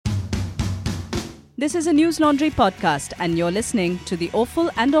This is a News Laundry podcast, and you're listening to the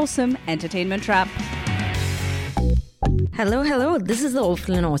Awful and Awesome Entertainment Wrap. Hello. This is the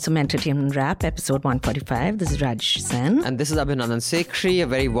Awful and Awesome Entertainment Wrap, episode 145. This is Rajshri Sen. And this is Abhinandan Sekhri. A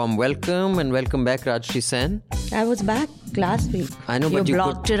very warm welcome, and welcome back, Rajshri Sen. I was back last week. I know, but you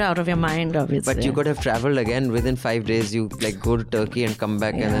blocked it out of your mind, obviously. But you could have travelled again within 5 days. You go to Turkey and come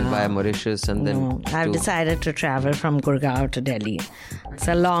back and then via Mauritius and then... I've decided to travel from Gurgaon to Delhi. It's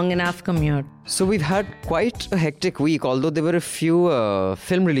a long enough commute. So we've had quite a hectic week, although there were a few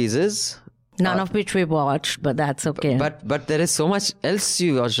film releases. None of which we watched, but that's okay. But there is so much else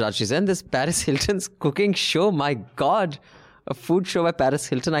you watched, Rajshri Sen. This Paris Hilton's cooking show, my God. A food show by Paris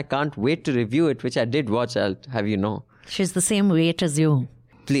Hilton. I can't wait to review it, which I did watch, I'll have you know. She's the same weight as you.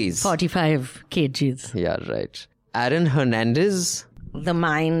 Please. 45 kgs. Yeah, right. Aaron Hernandez. The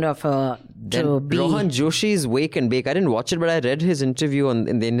mind of a... Then Rohan Joshi's Wake and Bake. I didn't watch it, but I read his interview in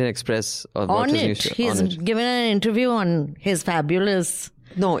the Indian Express. He's given an interview on his fabulous...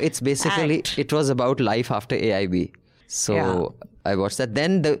 No, it's basically, it was about life after AIB. So I watched that.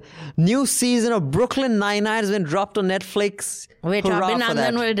 Then the new season of Brooklyn Nine-Nine has been dropped on Netflix. Which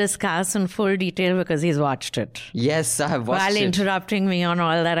Abhinandan will discuss in full detail because he's watched it. Yes, I have watched it. While interrupting me on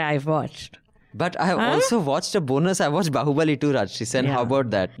all that I've watched. But I have also watched a bonus. I watched Bahubali 2, Rajshri Sen. How about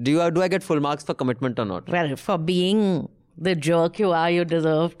that? Do I get full marks for commitment or not? Well, for being the jerk you are, you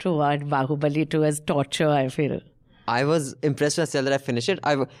deserve to watch Bahubali 2 as torture, I feel. I was impressed with myself that I finished it.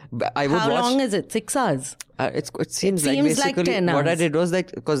 I would How long is it? 6 hours? It seems like basically 10 hours. What I did was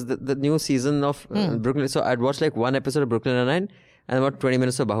because the new season of Brooklyn. So I'd watched one episode of Brooklyn Nine-Nine and about 20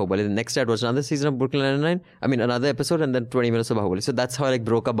 minutes of Bahubali. The next day I'd watch another season of Brooklyn Nine-Nine. I mean another episode and then 20 minutes of Bahubali. So that's how I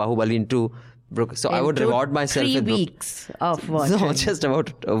broke up Bahubali into. So I would reward myself 3 with weeks of watching. No, just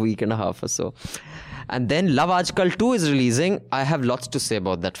about a week and a half or so. And then Love Aaj Kal 2 is releasing. I have lots to say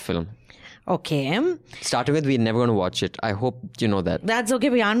about that film. Okay. Starting with, we're never going to watch it. I hope you know that. That's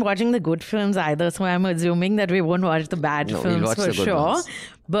okay. We aren't watching the good films either, so I'm assuming that we won't watch the bad films we'll watch for the good sure. ones.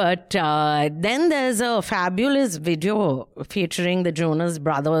 But then there's a fabulous video featuring the Jonas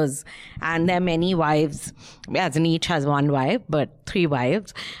Brothers and their many wives, as in each has one wife, but 3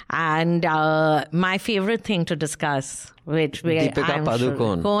 wives. And my favorite thing to discuss, which Deepika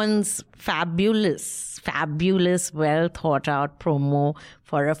Padukone. Cohen's fabulous, well thought out promo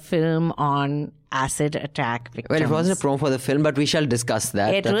for a film on acid attack victims. Well, it wasn't a promo for the film, but we shall discuss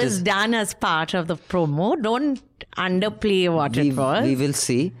that. It was done as part of the promo. Don't underplay what it was. We will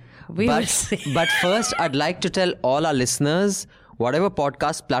see. But first, I'd like to tell all our listeners, whatever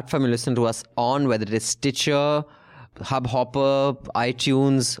podcast platform you listen to us on, whether it is Stitcher, Hubhopper,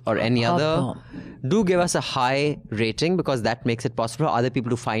 iTunes or any other, do give us a high rating because that makes it possible for other people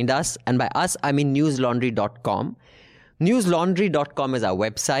to find us. And by us, I mean newslaundry.com. Newslaundry.com is our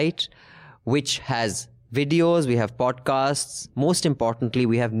website, which has videos, we have podcasts. Most importantly,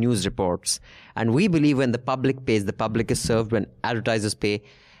 we have news reports. And we believe when the public pays, the public is served. When advertisers pay,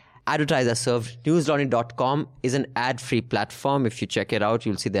 advertisers are served. Newslaundry.com is an ad-free platform. If you check it out,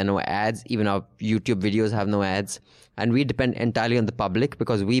 you'll see there are no ads. Even our YouTube videos have no ads. And we depend entirely on the public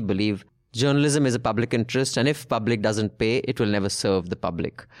because we believe journalism is a public interest. And if public doesn't pay, it will never serve the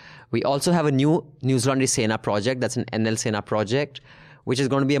public. We also have a new News Laundry Sena project. That's an NL Sena project, which is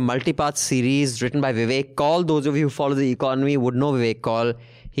going to be a multi-part series written by Vivek Kaul. Those of you who follow the economy would know Vivek Kaul.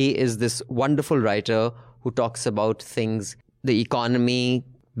 He is this wonderful writer who talks about things, the economy,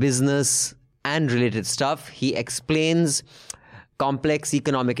 business, and related stuff. He explains complex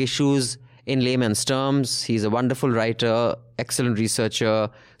economic issues in layman's terms. He's a wonderful writer, excellent researcher.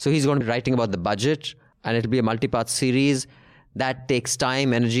 So he's going to be writing about the budget, and it'll be a multi-part series. That takes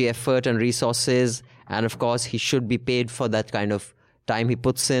time, energy, effort, and resources. And of course, he should be paid for that kind of time he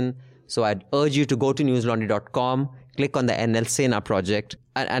puts in. So I'd urge you to go to newslaundry.com, click on the NL Sena project,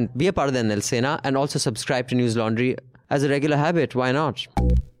 and be a part of the NL Sena, and also subscribe to News Laundry as a regular habit. Why not?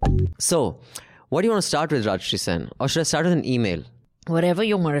 So, what do you want to start with, Rajshri Sen? Or should I start with an email? Whatever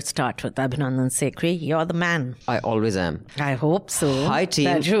you want to start with, Abhinandan Sekhri, you're the man. I always am. I hope so. Hi team,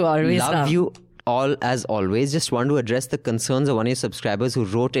 that you always love are. you all as always. Just want to address the concerns of one of your subscribers who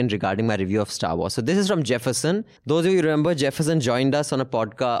wrote in regarding my review of Star Wars. So this is from Jefferson. Those of you remember, Jefferson joined us on a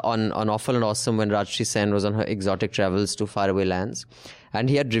podcast on Awful and Awesome when Rajshri Sen was on her exotic travels to faraway lands. And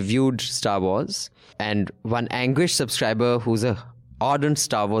he had reviewed Star Wars. And one anguished subscriber who's a ardent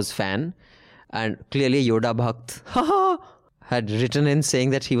Star Wars fan and clearly Yoda Bhakt had written in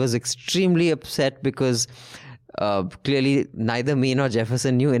saying that he was extremely upset because clearly neither me nor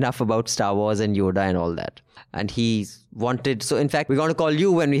Jefferson knew enough about Star Wars and Yoda and all that. And he wanted... So in fact, we're going to call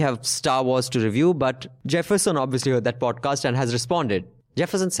you when we have Star Wars to review. But Jefferson obviously heard that podcast and has responded.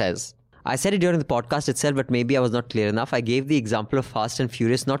 Jefferson says, I said it during the podcast itself, but maybe I was not clear enough. I gave the example of Fast and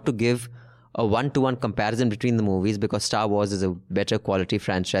Furious not to give a one-to-one comparison between the movies because Star Wars is a better quality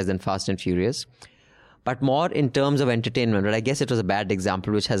franchise than Fast and Furious, but more in terms of entertainment. But I guess it was a bad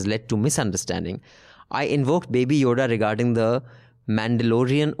example which has led to misunderstanding. I invoked Baby Yoda regarding the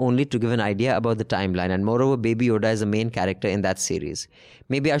Mandalorian only to give an idea about the timeline, and moreover Baby Yoda is a main character in that series.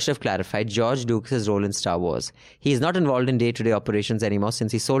 Maybe I should have clarified George Lucas's role in Star Wars. He is not involved in day-to-day operations anymore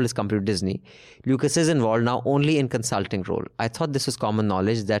since he sold his company to Disney. Lucas is involved now only in consulting role. I thought this was common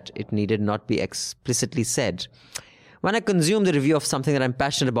knowledge that it needed not be explicitly said. When I consume the review of something that I'm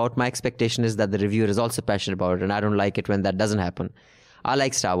passionate about, my expectation is that the reviewer is also passionate about it, and I don't like it when that doesn't happen. I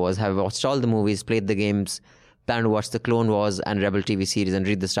like Star Wars, have watched all the movies, played the games, plan to watch the Clone Wars and Rebel TV series and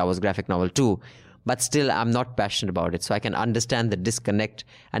read the Star Wars graphic novel too. But still, I'm not passionate about it, so I can understand the disconnect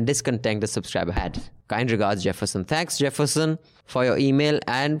and discontent the subscriber had. Kind regards, Jefferson. Thanks, Jefferson, for your email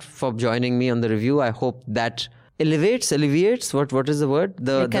and for joining me on the review. I hope that alleviates. What is the word?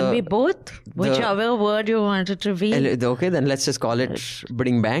 It can be both. Whichever word you want it to be. Okay, then let's just call it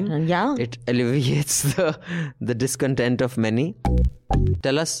bring bang. Yeah. It alleviates the discontent of many.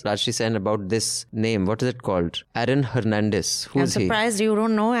 Tell us, Rajshri Sen, about this name. What is it called? Aaron Hernandez. Who's he? I'm surprised you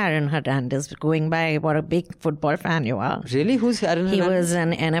don't know Aaron Hernandez, going by what a big football fan you are. Really? Who's Aaron Hernandez? He was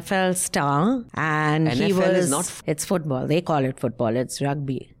an NFL star, and NFL is not... It's football. They call it football. It's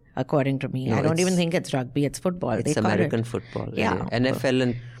rugby, according to me. No, I don't even think it's rugby. It's football. It's American football. Yeah. NFL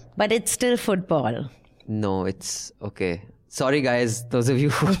and... But it's still football. No, it's... Okay. Sorry, guys. Those of you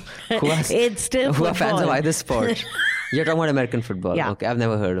who it's still who football. are fans of either sport. You're talking about American football. Yeah. Okay, I've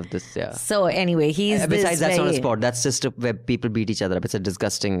never heard of this. Yeah. So anyway, besides, that's not a sport. That's just where people beat each other up. It's a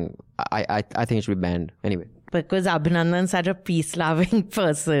disgusting... I think it should be banned. Anyway. Because Abhinandan's such a peace-loving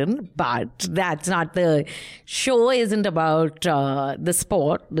person, but that's not the... Show isn't about the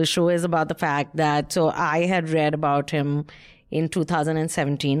sport. The show is about the fact that... So I had read about him in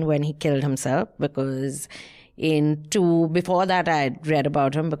 2017 when he killed himself, because... Before that, I had read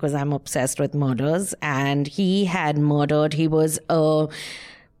about him because I'm obsessed with murders, and he had murdered. He was a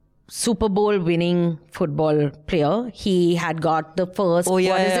Super Bowl winning football player. He had got the first, what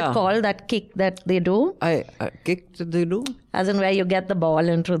is it called? That kick that they do? Kick that they do? As in where you get the ball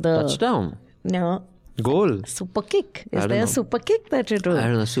into the... Touchdown. No. Goal. Super kick. Is there a super kick that you do? I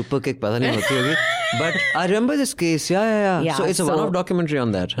don't know. Super kick. Pata nahi hoti hogi. But I remember this case. Yeah. So it's a one-off documentary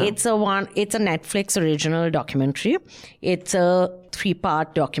on that. Huh? It's a Netflix original documentary. It's a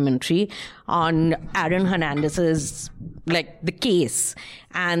 3-part documentary on Aaron Hernandez's, like, the case.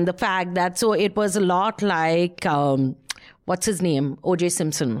 And the fact that, so it was a lot like, what's his name? O.J.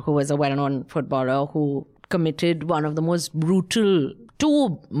 Simpson, who was a well-known footballer who committed one of the most brutal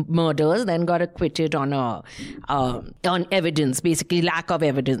 2 murders, then got acquitted on evidence, basically lack of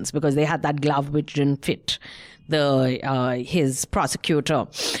evidence, because they had that glove which didn't fit his prosecutor.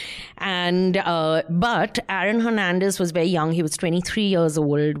 And but Aaron Hernandez was very young. He was 23 years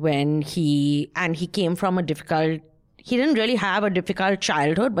old when he came from a difficult... He didn't really have a difficult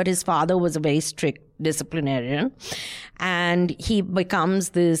childhood, but his father was a very strict disciplinarian. And he becomes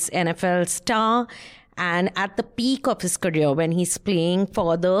this NFL star. And at the peak of his career, when he's playing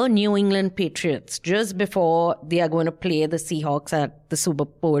for the New England Patriots, just before they are going to play the Seahawks at the Super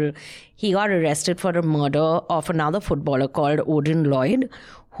Bowl, he got arrested for the murder of another footballer called Odin Lloyd,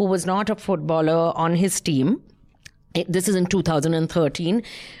 who was not a footballer on his team. This is in 2013.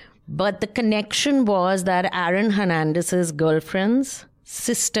 But the connection was that Aaron Hernandez's girlfriend's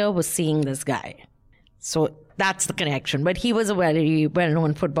sister was seeing this guy. So that's the connection. But he was a very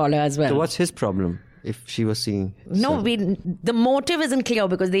well-known footballer as well. So what's his problem? If she was seeing... No, the motive isn't clear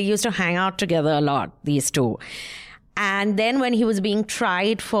because they used to hang out together a lot, these two. And then when he was being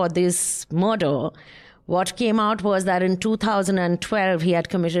tried for this murder, what came out was that in 2012, he had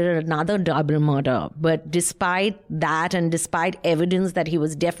committed another double murder. But despite that, and despite evidence that he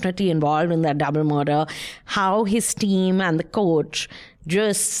was definitely involved in that double murder, how his team and the coach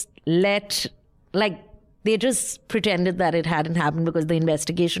just they just pretended that it hadn't happened because the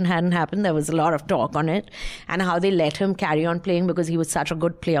investigation hadn't happened. There was a lot of talk on it, and how they let him carry on playing because he was such a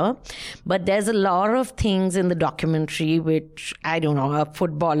good player. But there's a lot of things in the documentary which, I don't know, a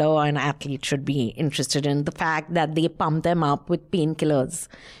footballer or an athlete should be interested in. The fact that they pump them up with painkillers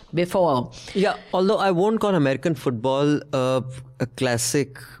before. Yeah, although I won't call American football a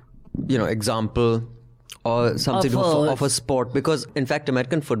classic, example or something of a sport, because in fact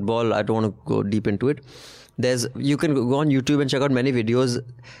American football, I don't want to go deep into it, you can go on YouTube and check out many videos.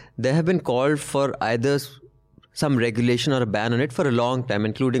 They have been called for either some regulation or a ban on it for a long time,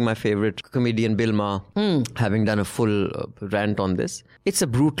 including my favorite comedian Bill Maher having done a full rant on this. It's a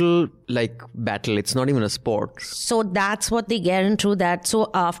brutal battle. It's not even a sport. So that's what they get into that. So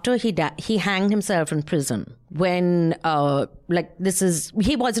after he hanged himself in prison when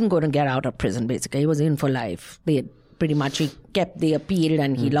he wasn't going to get out of prison. Basically, he was in for life. He kept the appeal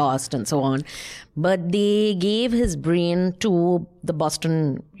and he lost and so on. But they gave his brain to the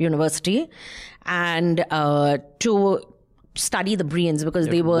Boston University and to study the brains because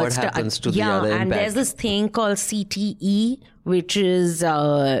they were... What happens to the other and impact? There's this thing called CTE,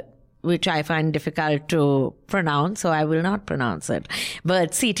 which I find difficult to pronounce, so I will not pronounce it.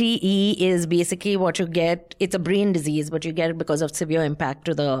 But CTE is basically what you get. It's a brain disease, but you get it because of severe impact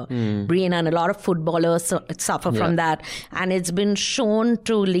to the brain. And a lot of footballers suffer from that. And it's been shown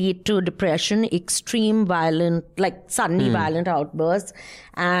to lead to depression, extreme violent, suddenly violent outbursts,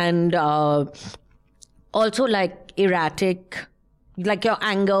 and also erratic... your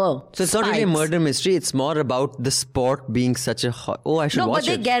anger. So it's not really a murder mystery. It's more about the sport being such a I should watch it. No, but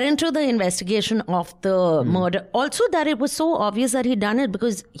they get into the investigation of the murder. Also that it was so obvious that he'd done it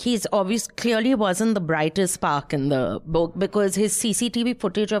because clearly wasn't the brightest spark in the book because his CCTV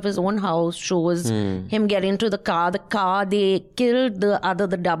footage of his own house shows him get into the car. The car, they killed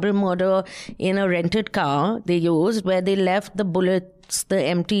the double murder in a rented car they used where they left the bullets, the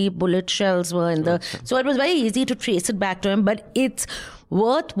empty bullet shells were in the... So it was very easy to trace it back to him, but it's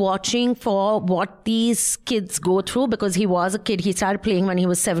worth watching for what these kids go through because he was a kid. He started playing when he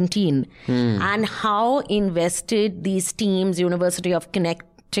was 17 and how invested these teams, University of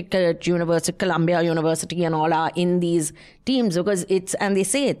Connecticut, Columbia University and all are in these teams because and they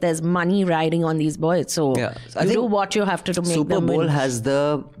say it, there's money riding on these boys. So I you do what you have to make Super them Bowl win. has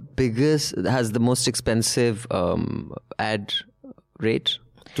the most expensive ad rate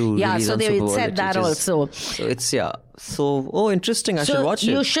to release so on they Super Bowl, said that also. So it's interesting. I should watch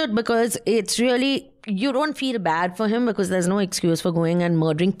it. You should because it's really, you don't feel bad for him because there's no excuse for going and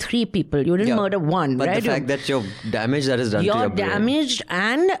murdering 3 people. You didn't murder one, but right? the fact that you're damaged, that is done to your brain. You're damaged,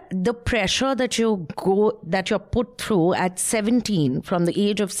 and the pressure that you're put through at 17, from the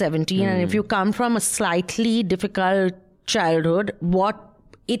age of 17, and if you come from a slightly difficult childhood,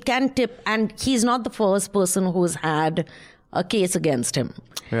 it can tip, and he's not the first person who's had a case against him.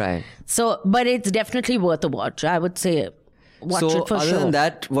 Right. So, but it's definitely worth a watch. I would say watch it for sure. So other than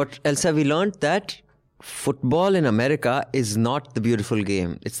that, what else have we learned? That football in America is not the beautiful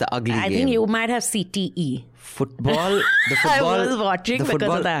game. It's the ugly game. I think you might have CTE. The football I was watching the because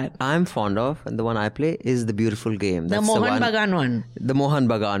football of that. I'm fond of, and the one I play is the beautiful game. The That's Mohan Bagan one. The Mohan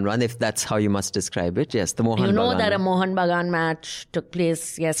Bagan one, if that's how you must describe it. Yes, the Mohan Bagan. You know that a Mohan Bagan match took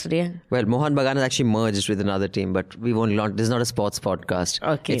place yesterday? Well, Mohan Bagan has actually merged with another team, but we've only learned this is not a sports podcast.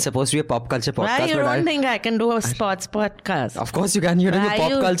 Okay. It's supposed to be a pop culture podcast. Why you don't think I can do a sports podcast? Of course you can. You're doing a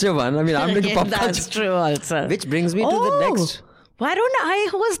pop culture one. I mean, I'm doing a pop culture. That's true also. Which brings me to the next. Why don't I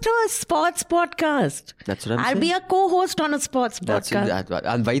host a sports podcast? That's what I'm I'll saying. be a co-host on a sports podcast.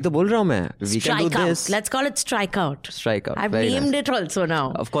 And वही तो बोल रहा हूँ मैं. We can do this. Let's call it Strikeout. Strikeout. I've Very named nice. it also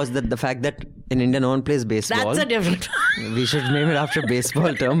now. Of course, the fact that in India no one plays baseball. That's a different... We should name it after a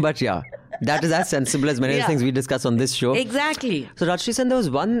baseball term, but yeah. That is as sensible as many other things we discuss on this show. Exactly. So Rajshri Sen, there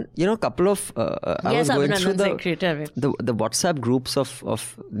was one, couple of... I was going through the WhatsApp groups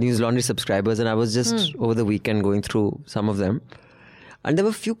of News Laundry subscribers, and I was just over the weekend going through some of them. And there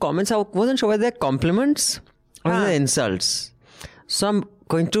were a few comments. I wasn't sure whether they're compliments or they're insults. So I'm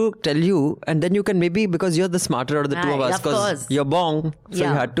going to tell you, and then you can maybe, because you're the smarter out of the two of us, because you're bong, so you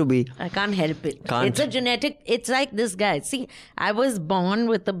had to be. I can't help it. It's a genetic, it's like this guy. See, I was born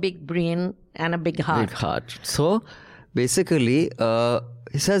with a big brain and a big heart. Big heart. So basically,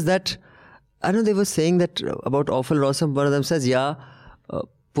 he says that, I know they were saying that about Awful Awesome, one of them says,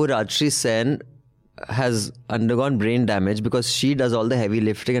 poor Rajshri Sen has undergone brain damage because she does all the heavy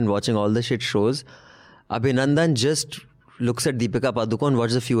lifting and watching all the shit shows. Abhinandan just looks at Deepika Padukone,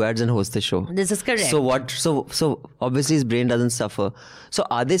 watches a few ads and hosts the show. This is correct. So obviously his brain doesn't suffer. So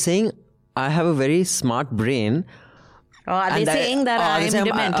are they saying I have a very smart brain? Or are they saying that I am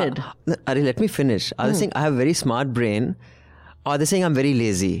demented? Ari, let me finish. Are they saying I have a very smart brain? Or are they saying I'm very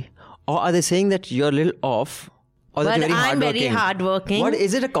lazy? Or are they saying that you're a little off? Or that But you're very I'm hardworking? very hardworking. What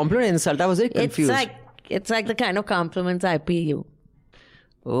is it, a compliment or insult? I was very confused. It's like the kind of compliments I pay you.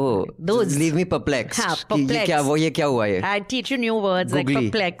 Oh, Those. leave me perplexed. हाँ, कि perplexed. ये क्या हुआ ये? I teach you new words Googly. like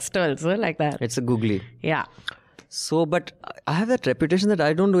perplexed also, like that. It's a googly. Yeah. So, but I have that reputation that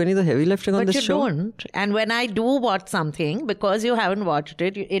I don't do any of the heavy lifting on But this you show. don't. And when I do watch something, because you haven't watched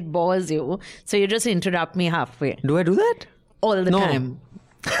it, it bores you. So you just interrupt me halfway. Do I do that? All the No. time.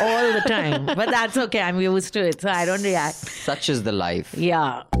 all the time. But that's okay. I'm used to it, so I don't react. Such is the life.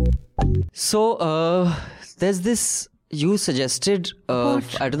 Yeah. So, there's this. You suggested, I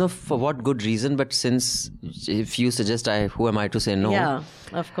don't know for what good reason, but since if you suggest, who am I to say no? Yeah,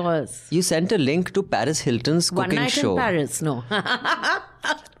 of course. You sent a link to Paris Hilton's cooking One night show. in Paris, no.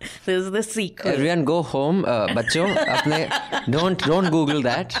 This is the secret. Everyone go home, bachcho. Don't Google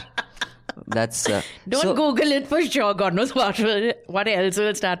that. That's Don't Google it for sure. God knows what else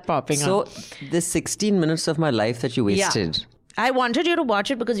will start popping up. So, this 16 minutes of my life that you wasted. Yeah. I wanted you to watch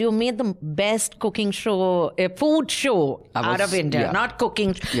it because you made the best cooking show, a food show out of India. Yeah. Not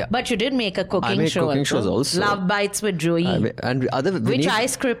cooking, but you did make a cooking I made show. cooking shows also. Love Bites with Joey. And Which I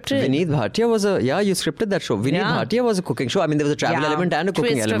scripted. Vineet Bhatia was you scripted that show. Vineet Bhatia was a cooking show. I mean, there was a travel element and a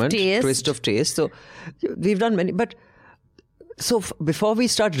cooking element. Twist of taste. So, we've done many. But, so before we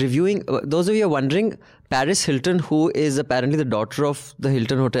start reviewing, those of you are wondering, Paris Hilton, who is apparently the daughter of the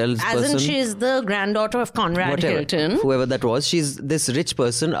Hilton Hotels person. As in she's the granddaughter of Conrad Hilton. Whoever that was. She's this rich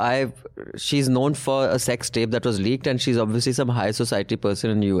person. She's known for a sex tape that was leaked, and she's obviously some high society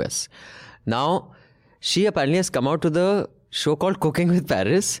person in the US. Now, she apparently has come out to the show called Cooking with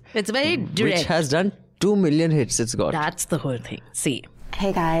Paris. It's very direct. Which has done 2 million hits it's got. That's the whole thing. See.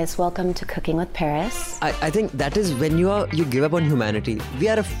 Hey guys, welcome to Cooking with Paris. I think that is when you give up on humanity. We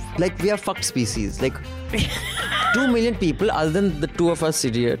are a fucked species. Like 2 million people, other than the two of us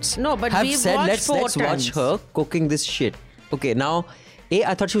idiots, no, but have we've said watched let's watch her cooking this shit. Okay, now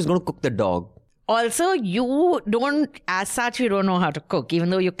I thought she was going to cook the dog. Also, you don't know how to cook, even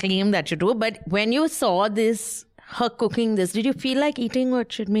though you claim that you do. But when you saw her cooking this, did you feel like eating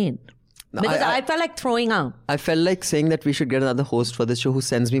what she made? Because I felt like throwing up. I felt like saying that we should get another host for this show who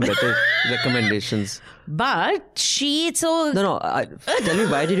sends me better recommendations. But No, tell me,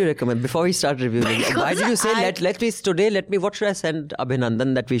 why did you recommend, before we start reviewing, why did you say, what should I send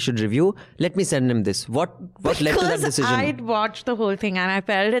Abhinandan that we should review? Let me send him this. What led to that decision? I'd watched the whole thing and I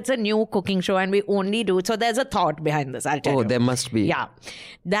felt it's a new cooking show and we only do, so there's a thought behind this, I'll tell you. Oh, there must be. Yeah.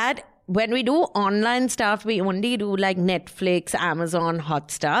 That when we do online stuff, we only do like Netflix, Amazon,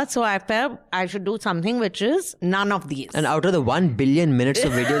 Hotstar. So I felt I should do something which is none of these. And out of the 1 billion minutes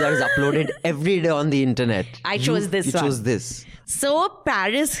of video that is uploaded every day on the internet, I chose this one. You chose this. So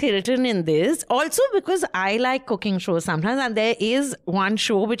Paris Hilton in this, also because I like cooking shows sometimes, and there is one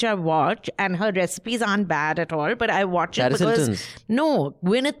show which I watch and her recipes aren't bad at all, but I watch it Paris because Hilton's. No,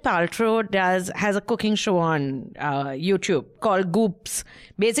 Gwyneth Paltrow has a cooking show on YouTube called Goops.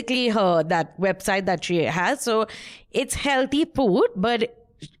 Basically that website that she has. So it's healthy food, but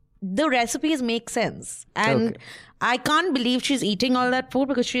the recipes make sense. And I can't believe she's eating all that food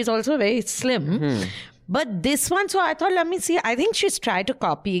because she's also very slim. But this one, so I thought, let me see. I think she's tried to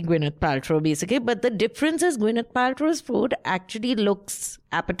copy Gwyneth Paltrow basically. But the difference is Gwyneth Paltrow's food actually looks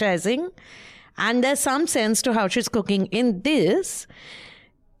appetizing. And there's some sense to how she's cooking. In this,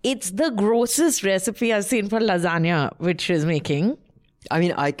 it's the grossest recipe I've seen for lasagna, which she's making. I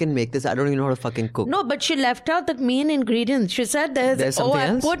mean, I can make this. I don't even know how to fucking cook. No, but she left out the main ingredients. She said there's something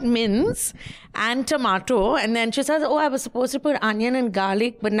else? I put mince and tomato. And then she says, I was supposed to put onion and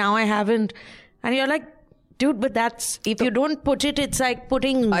garlic, but now I haven't. And you're like, dude, but that's, if you don't put it, it's like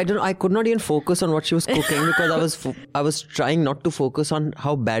putting... I could not even focus on what she was cooking because I was trying not to focus on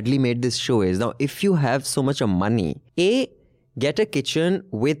how badly made this show is. Now, if you have so much of money, get a kitchen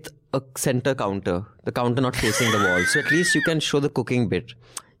with a center counter, the counter not facing the wall. So at least you can show the cooking bit.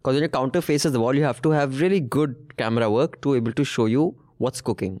 Because when your counter faces the wall, you have to have really good camera work to be able to show you what's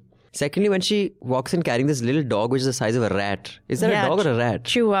cooking. Secondly, when she walks in carrying this little dog which is the size of a rat. Is that a dog or a rat?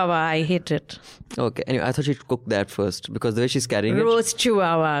 Chihuahua, I hate it. Okay, anyway, I thought she'd cook that first because the way she's carrying it. Roast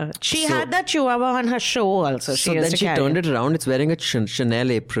Chihuahua. She had that Chihuahua on her show also. So then she turned it around. It's wearing a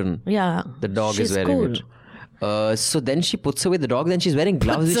Chanel apron. Yeah. The dog She's is wearing cool. it. So then she puts away the dog. Then she's wearing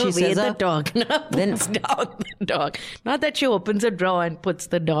gloves. Puts Which she away says the dog. Then puts down the dog. Not that she opens a drawer and puts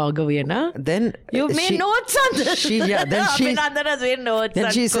the dog away, na? Then you've made notes on this. Abhinandan has made notes.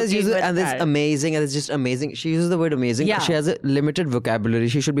 Then she says, and it's amazing, and it's just amazing. She uses the word amazing. Yeah. She has a limited vocabulary.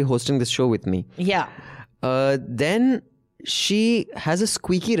 She should be hosting this show with me. Yeah. Then she has a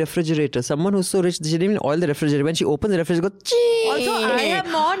squeaky refrigerator. Someone who's so rich, she didn't even oil the refrigerator. When she opens the refrigerator, goes, Chee! Also, I have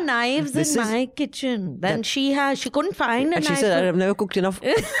more knives in my kitchen than she has. She couldn't find a knife. And she said, I've never cooked enough.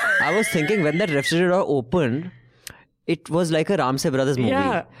 I was thinking when that refrigerator opened, it was like a Ramsay Brothers movie.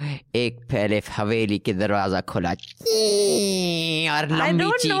 Yeah. Ek pehle haveli ki darwaza khola. Aur lambi I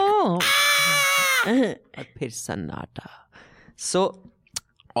don't know. Aur phir sannata. So,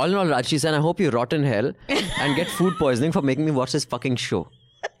 all in all, Raji, and I hope you rot in hell and get food poisoning for making me watch this fucking show.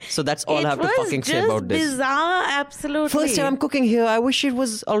 So that's all I have to fucking say about this. It was bizarre, absolutely. First time I'm cooking here. I wish it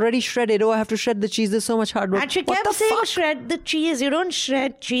was already shredded. Oh, I have to shred the cheese. There's so much hard work. And she What kept the saying fuck? shred the cheese. You don't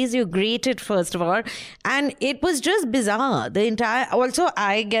shred cheese, you grate it first of all. And it was just bizarre. The entire... Also,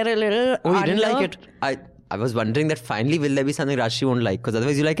 I get a little... Oh, you didn't like it? I was wondering that finally will there be something Rashi won't like? Because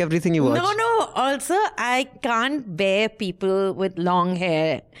otherwise you like everything you watch. No. Also, I can't bear people with long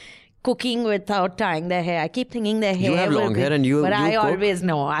hair cooking without tying their hair. I keep thinking their hair. You have long hair and you. But you I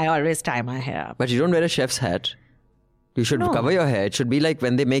cook? always tie my hair. But you don't wear a chef's hat. You should cover your hair. It should be like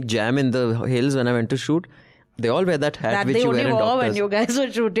when they make jam in the hills when I went to shoot. They all wear that hat That which they you only wear in wore doctors. when you guys were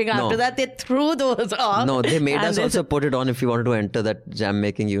shooting. No. After that, they threw those off. No, they made And us also put it on if you wanted to enter that jam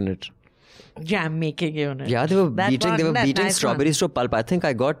making unit. Jam making unit. Yeah, they were That beating nice one. strawberries to a pulp. I think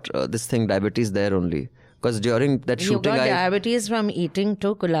I got this thing diabetes there only. Because during that You shooting, got diabetes from eating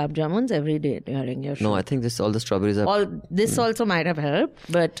 2 gulab jamuns every day during your shoot. No, I think all the strawberries are... This also might have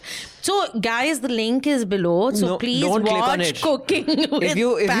helped. But so, guys, the link is below. So No, please don't click on watch it. Cooking with if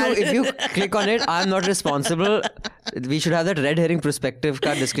you Paris. click on it, I'm not responsible. We should have that red herring perspective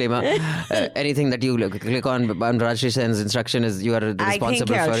card disclaimer. Anything that you click on Rajshri Sen's instruction is you are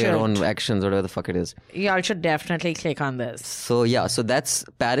responsible for your own actions, whatever the fuck it is. Y'all should definitely click on this. So yeah, so that's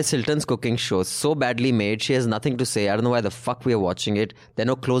Paris Hilton's cooking show. So badly made. She has nothing to say. I don't know why the fuck we are watching it. There are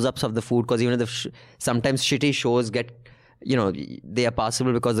no close-ups of the food because even if sometimes shitty shows get, they are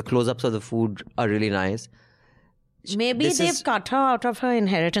passable because the close-ups of the food are really nice. Maybe they've cut her out of her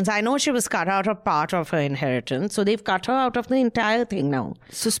inheritance. I know she was cut out of part of her inheritance. So they've cut her out of the entire thing now.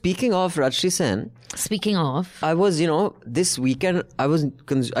 So speaking of Rajshri Sen, Speaking of, I was, this weekend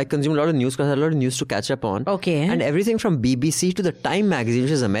I consumed a lot of news because I had a lot of news to catch up on. Okay. And everything from BBC to the Time magazine,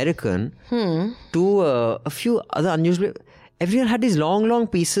 which is American, to a few other unusual. Everyone had these long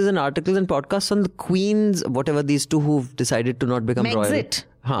pieces and articles and podcasts on the Queens, whatever these two who've decided to not become royal. Megxit.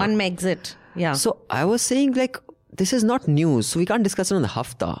 On Megxit. Yeah. So I was saying, this is not news, so we can't discuss it on the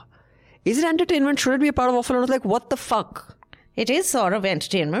Hafta. Is it entertainment? Should it be a part of Awful? And I was like, what the fuck? It is sort of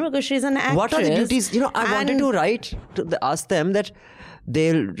entertainment because she's an actress. What are the duties? I wanted to write to ask them that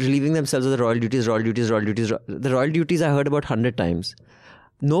they're relieving themselves of the royal duties. The royal duties I heard about 100 times.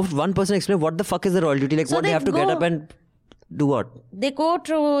 No one person explained what the fuck is the royal duty. So what they have to get up and do what? They go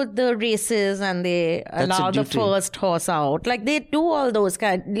to the races and they allow the first horse out. They do all those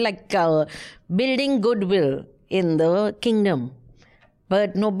building goodwill in the kingdom.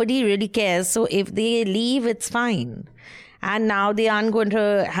 But nobody really cares. So if they leave, it's fine. And now they aren't going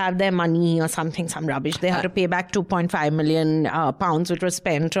to have their money or something, some rubbish. They have to pay back 2.5 million pounds, which was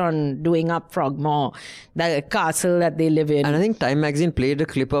spent on doing up Frogmore, the castle that they live in. And I think Time magazine played a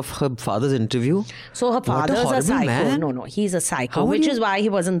clip of her father's interview. So her father's a psycho. Man. No, he's a psycho, which is why he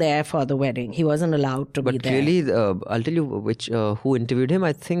wasn't there for the wedding. He wasn't allowed to be there. But clearly, I'll tell you who interviewed him.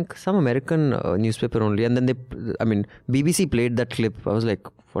 I think some American newspaper only. And then BBC played that clip. I was like,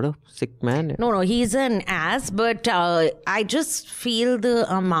 what a sick man. No, he's an ass. But I just feel the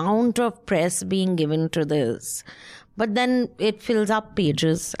amount of press being given to this. But then it fills up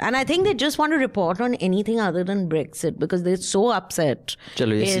pages. And I think they just want to report on anything other than Brexit because they're so upset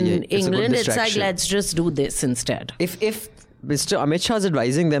in England. It's like, let's just do this instead. If Mr. Amit Shah is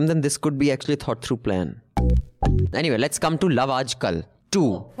advising them, then this could be actually a thought through plan. Anyway, let's come to Love Aaj Kal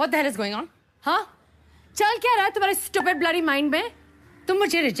 2. What the hell is going on? Huh? चल क्या रहा है तुम्हारे stupid bloody mind में? तुम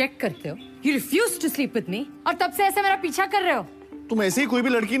मुझे reject करते हो. You refuse to sleep with me. और तब से ऐसे मेरा पीछा कर रहे हो. तुम ऐसे ही कोई भी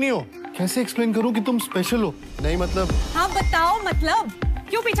लड़की नहीं हो. कैसे एक्सप्लेन करूं कि तुम स्पेशल हो? नहीं मतलब. हाँ बताओ मतलब.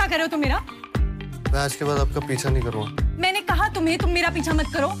 क्यों पीछा कर रहे हो तुम मेरा? मैं आज के बाद आपका पीछा नहीं करूंगा. मैंने कहा तुम मेरा पीछा मत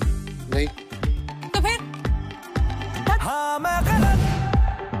करो. नहीं. तो फिर? हाँ मैं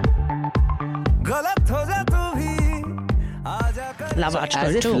गलत हो जा तू भी. आजा कर. Love Aaj Kal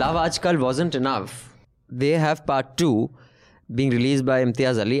As if 2. Love Aaj Kal wasn't enough, they have part 2 being released by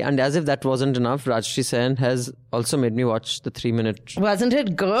Imtiaz Ali, and as if that wasn't enough, Rajshri Sen has also made me watch the 3-minute. Wasn't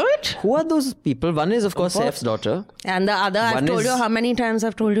it good? Who are those people? One is, of course, Saif's daughter. And the other, I've told you how many times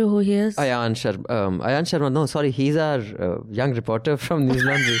I've told you who he is. Ayan Sharma. No, sorry, he's our young reporter from News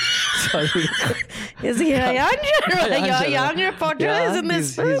Laundry. Sorry. Is he Ayan Sharma? Ayan Your Sharma. young reporter is in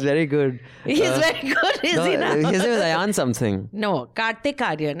this film. He's very good. He's very good, is he not? His name is Ayan something. No, Kartik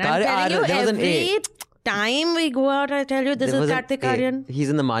Aryan. There I'm was telling an you, A. every time we go out, I tell you, this There is was an Kartik A. Aryan. He's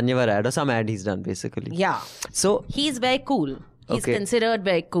in the Manyavar ad or some ad he's done, basically. Yeah. So, He's very cool. He's Okay. considered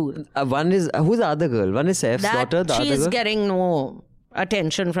very cool. one is, who's the other girl? One is Saif's daughter, the other she's girl. getting no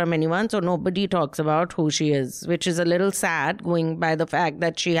attention from anyone, so nobody talks about who she is, which is a little sad going by the fact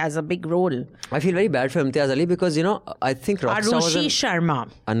that she has a big role. I feel very bad for Imtiaz Ali because, I think Rockstar was Arushi Sharma.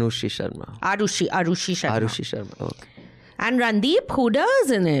 Anushi Sharma. Arushi Sharma. Arushi Sharma, okay. And Randeep Hooda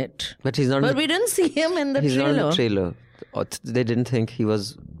is in it. But he's not. But we didn't see him in the he's trailer. not in the trailer. They didn't think he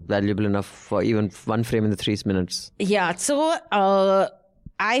was valuable enough for even one frame in the 3 minutes. Yeah, so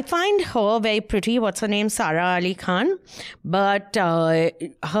I find her very pretty. What's her name? Sara Ali Khan. But her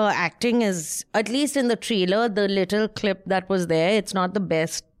acting is, at least in the trailer, the little clip that was there, it's not the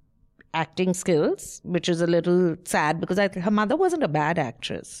best acting skills, which is a little sad because her mother wasn't a bad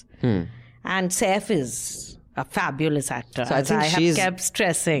actress. And Saif is a fabulous actor, So I think I have she's kept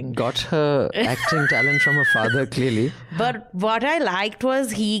stressing. Got her acting talent from her father, clearly. But what I liked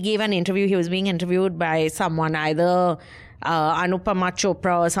was he gave an interview. He was being interviewed by someone, either Anupama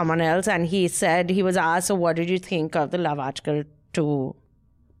Chopra or someone else. And he said, he was asked, so what did you think of the Love Aaj Kal 2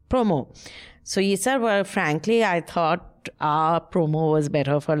 promo? So he said, well, frankly, I thought our promo was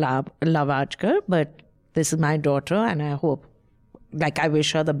better for Love Aaj Kal, but this is my daughter and I hope, I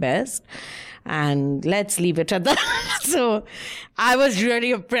wish her the best. And let's leave it at that. So I was really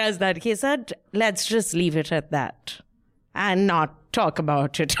impressed that he said, let's just leave it at that and not talk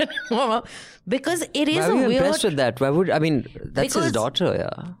about it anymore. Because it is Why were you weird... impressed with that? That's his daughter,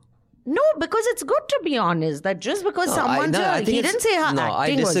 yeah. No, because it's good to be honest. That just because he didn't say her acting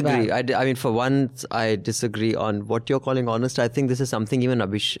I disagree. was bad. For once, I disagree on what you're calling honest. I think this is something even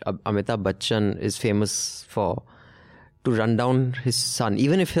Amitabh Bachchan is famous for. To run down his son,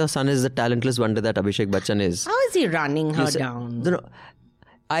 even if her son is the talentless wonder that Abhishek Bachchan is. How is he running her down? No,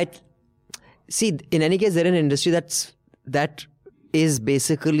 I see. In any case, they're in an industry that is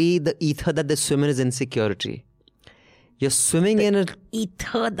basically the ether that they swim in is insecurity. You're swimming in a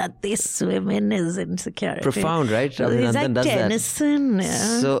ether that they swim in is insecurity. Profound, right? So he's like Tennyson.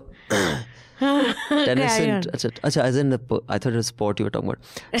 Yeah. So Tennyson. As in I thought it was sport you were talking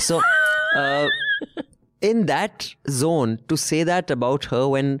about. So. In that zone, to say that about her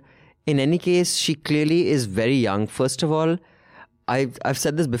when, in any case, she clearly is very young. First of all, I've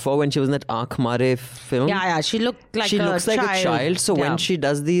said this before when she was in that Aankh Mare film. Yeah, she looked like she a looks child. like a child. So when she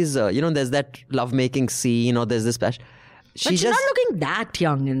does these, there's that lovemaking scene or there's this passion. She's not looking that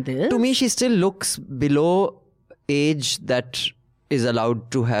young in this. To me, she still looks below age that is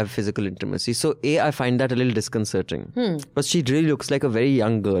allowed to have physical intimacy. So I find that a little disconcerting. Because she really looks like a very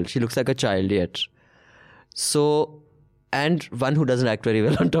young girl. She looks like a child yet. So, and one who doesn't act very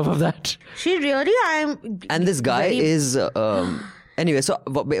well on top of that. She really, and this guy is, anyway, so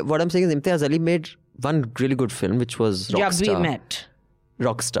what I'm saying is Imtiaz Ali made one really good film, which was Rockstar. Jab We Met.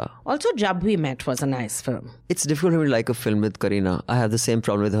 Rockstar. Also, Jab We Met was a nice film. It's difficult for me to like a film with Kareena. I have the same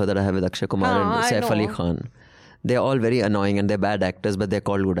problem with her that I have with Akshay Kumar and Saif Ali Khan. They're all very annoying and they're bad actors, but they're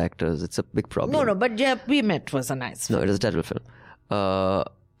called good actors. It's a big problem. No, but Jab We Met was a nice film. No, it was a terrible film.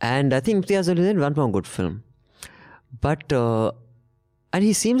 And I think Imtiaz Ali did one more good film. But, and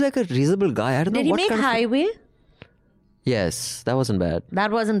he seems like a reasonable guy. I don't know what Did he make Highway? Yes, that wasn't bad. That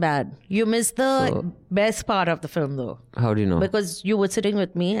wasn't bad. You missed the best part of the film though. How do you know? Because you were sitting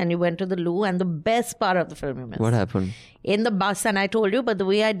with me and you went to the loo and the best part of the film you missed. What happened? In the bus, and I told you, but the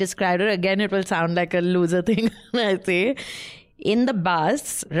way I described it, again, it will sound like a loser thing I say. In the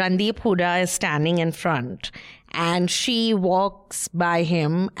bus, Randeep Hooda is standing in front. And she walks by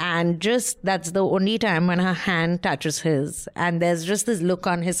him and that's the only time when her hand touches his. And there's just this look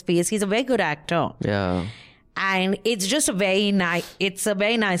on his face. He's a very good actor. Yeah. And it's just a very nice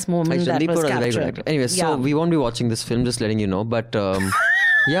moment that was captured. Anyway, so we won't be watching this film, just letting you know. But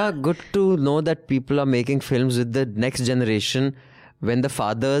yeah, good to know that people are making films with the next generation when the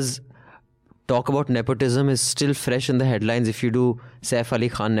fathers talk about nepotism is still fresh in the headlines. If you do Saif Ali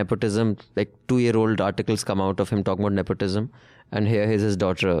Khan nepotism, like 2-year-old articles come out of him talking about nepotism. And here is his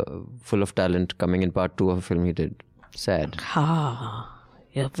daughter, full of talent, coming in part 2 of a film he did. Sad.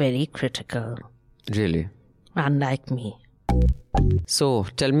 You're very critical. Really? Unlike me. So,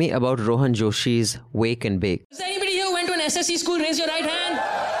 tell me about Rohan Joshi's Wake and Bake. Is there anybody here who went to an SSC school? Raise your right hand.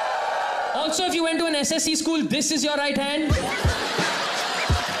 Also, if you went to an SSC school, this is your right hand.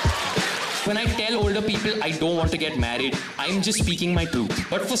 When I tell older people I don't want to get married, I'm just speaking my truth.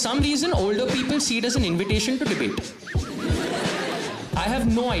 But for some reason, older people see it as an invitation to debate. I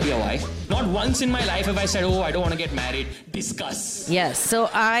have no idea why. Not once in my life have I said, oh, I don't want to get married. Discuss. Yes, so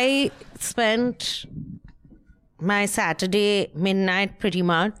I spent my Saturday midnight pretty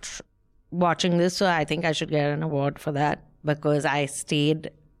much watching this. So I think I should get an award for that because I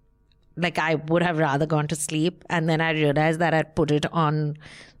stayed... I would have rather gone to sleep. And then I realized that I'd put it on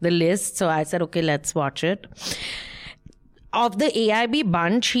the list. So I said, okay, let's watch it. of the AIB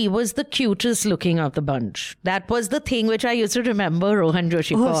bunch, he was the cutest looking of the bunch. That was the thing which I used to remember Rohan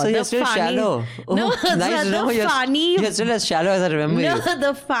Joshi for. Oh, so you're still shallow. Oh, No, nice to know. You're still as shallow as I remember you.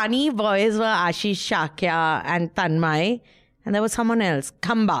 The funny boys were Ashish Shakya and Tanmay. And there was someone else,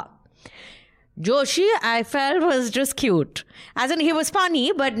 Khamba. Joshi, I felt, was just cute. As in, he was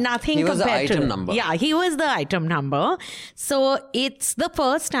funny, but nothing He was the compared to... item number. Yeah, he was the item number. So it's the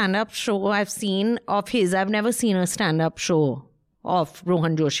first stand-up show I've seen of his. I've never seen a stand-up show of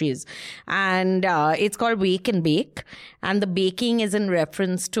Rohan Joshi's. And it's called Wake and Bake. And the baking is in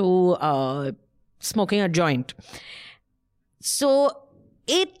reference to smoking a joint. So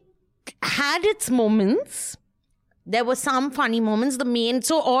it had its moments. There were some funny moments.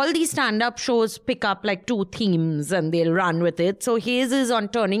 So all these stand-up shows pick up like 2 themes and they'll run with it. So his is on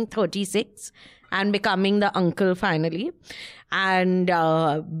turning 36 and becoming the uncle finally. And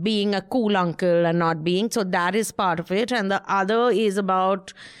being a cool uncle and not being. So that is part of it. And the other is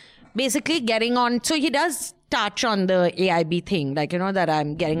about basically getting on. So he does touch on the AIB thing, like, that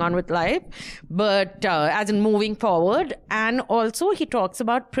I'm getting on with life, but as in moving forward. And also he talks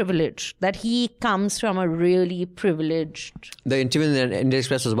about privilege, that he comes from a really privileged... The interview in the Indian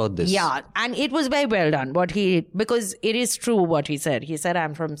Express was about this. Yeah, and it was very well done, because it is true what he said. He said,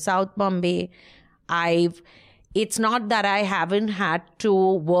 I'm from South Bombay. It's not that I haven't had to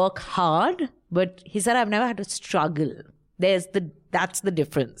work hard, but he said, I've never had to struggle. That's the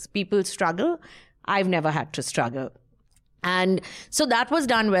difference. People struggle. I've never had to struggle. And so that was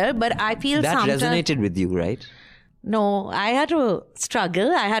done well, but I feel that resonated with you, right? No, I had to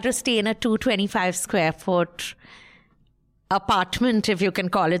struggle. I had to stay in a 225 square foot apartment, if you can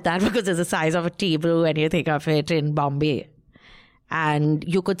call it that, because it's the size of a table when you think of it, in Bombay. And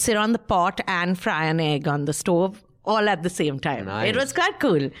you could sit on the pot and fry an egg on the stove all at the same time. Nice. It was quite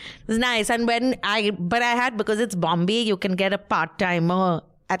cool. It was nice. And because it's Bombay, you can get a part-timer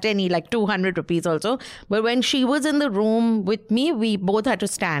at any, like 200 rupees also. But when she was in the room with me, we both had to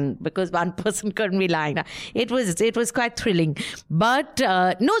stand because one person couldn't be lying. It was quite thrilling. But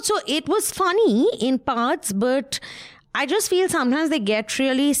so it was funny in parts, but I just feel sometimes they get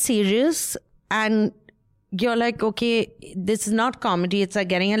really serious and you're like, okay, this is not comedy. It's like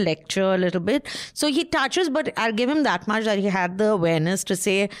getting a lecture a little bit. So he touches, but I'll give him that much that he had the awareness to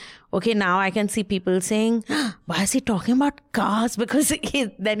say, okay, now I can see people saying, why is he talking about cars? Because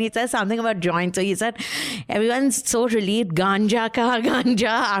then he says something about joints. So he said, everyone's so relieved. Ganja ka, ganja.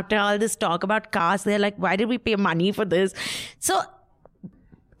 After all this talk about cars, they're like, why did we pay money for this? So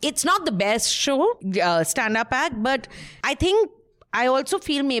it's not the best show, stand-up act, but I also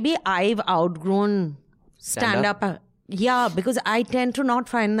feel maybe I've outgrown stand-up. Yeah, because I tend to not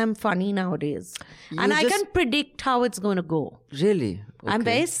find them funny nowadays. And I can predict how it's going to go. Really? Okay. I'm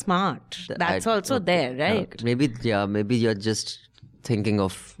very smart. That's also there, right? Maybe you're just thinking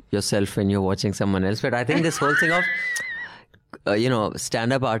of yourself when you're watching someone else. But I think this whole thing of,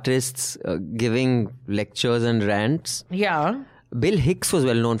 stand-up artists giving lectures and rants. Yeah. Bill Hicks was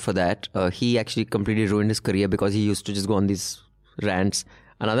well known for that. He actually completely ruined his career because he used to just go on these rants.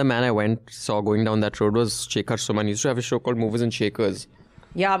 Another man I saw going down that road was Shekhar Suman. He used to have a show called Movers and Shakers.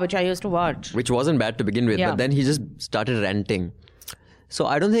 Yeah, which I used to watch. Which wasn't bad to begin with, but then he just started ranting. So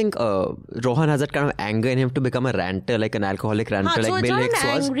I don't think Rohan has that kind of anger in him to become a ranter, like an alcoholic ranter, like Bill Hicks was. So it's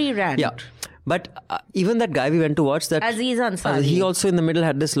not an angry rant. Yeah. But even that guy we went to watch, that Aziz Ansari. He also in the middle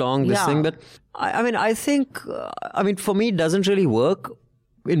had this thing. But I think, for me, it doesn't really work.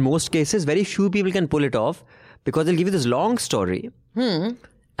 In most cases, very few people can pull it off because they'll give you this long story.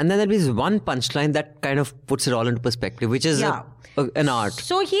 And then there'll be this one punchline that kind of puts it all into perspective, which is an art.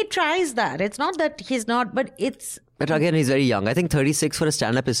 So he tries that. It's not that he's not, but it's... But again, he's very young. I think 36 for a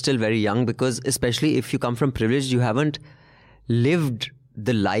stand-up is still very young because especially if you come from privilege, you haven't lived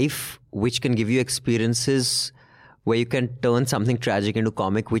the life which can give you experiences where you can turn something tragic into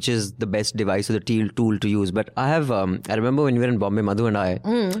comic, which is the best device or the tool to use. But I have, I remember when we were in Bombay, Madhu and I,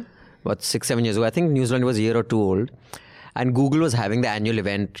 about 6-7 years ago, I think New Zealand was a year or two old. And Google was having the annual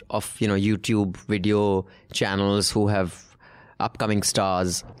event of, YouTube video channels who have upcoming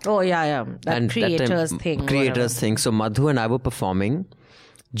stars. Oh, yeah. That creators thing. So Madhu and I were performing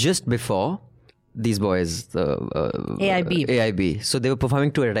just before these boys, the AIB. So they were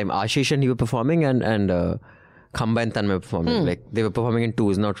performing 2 at a time. Ashish and he were performing and Khamba and Tanmay were performing. Like they were performing in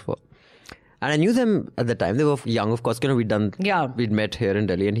 2s, not 4. And I knew them at the time. They were young, of course. We'd met here in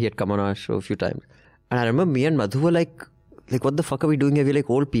Delhi and he had come on our show a few times. And I remember me and Madhu were like, what the fuck are we doing here? We're like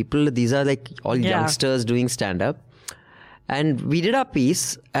old people. These are like all youngsters doing stand-up. And we did our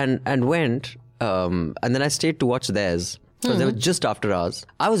piece and went. And then I stayed to watch theirs. Because they were just after ours.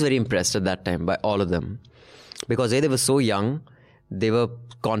 I was very impressed at that time by all of them. because they were so young, they were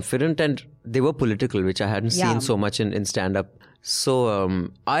confident, and they were political, which I hadn't seen so much in stand-up. So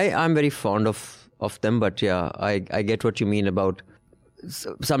I'm very fond of them, but yeah, I get what you mean about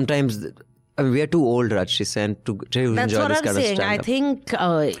sometimes. I mean, we are too old, Rajshri Sen, to enjoy this kind of stand-up. That's what I'm saying.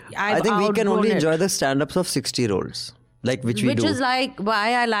 I think we can only enjoy the stand-ups of 60-year-olds. Like which we do. Which is like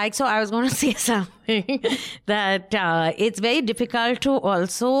why I like. So I was going to say something that it's very difficult to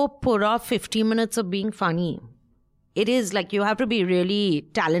also put off 50 minutes of being funny. It is like you have to be really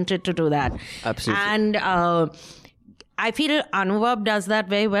talented to do that. Absolutely. And I feel Anubhav does that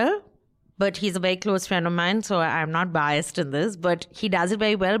very well. But he's a very close friend of mine, so I'm not biased in this. But he does it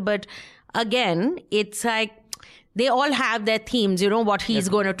very well. But again, it's like they all have their themes, you know, what he's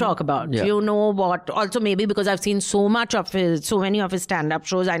going to talk about. Yeah. You know what, also maybe because I've seen so many of his stand-up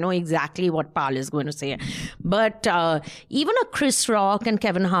shows, I know exactly what Pal is going to say. But even a Chris Rock and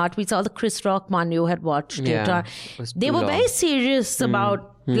Kevin Hart, we saw the Chris Rock one, you had watched it. They were very serious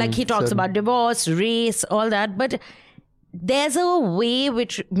about, like he talks about divorce, race, all that. But there's a way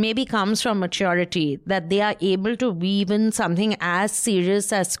which maybe comes from maturity that they are able to weave in something as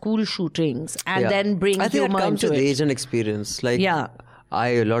serious as school shootings and then bring humor into it. I think it comes with age and experience. Like,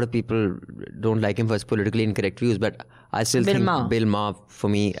 a lot of people don't like him for his politically incorrect views, but I still think Bill Maher for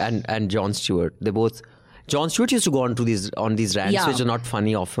me and Jon Stewart. They both. Jon Stewart used to go on these rants, which are not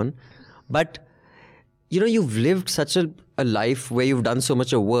funny often, but you know, you've lived such a life where you've done so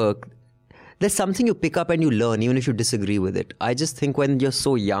much of work. There's something you pick up and you learn, even if you disagree with it. I just think when you're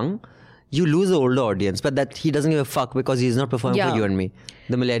so young, you lose the older audience. But that he doesn't give a fuck because he's not performing for you and me.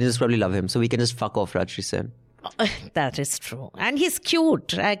 The millennials probably love him. So we can just fuck off, Rajshri Sen. That is true. And he's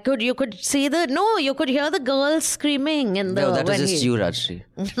cute. You could hear the girls screaming in the... No, that was just you, Rajshri.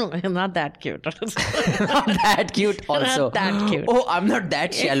 No, I'm not that cute. Not that cute also. Not that cute. Oh, I'm not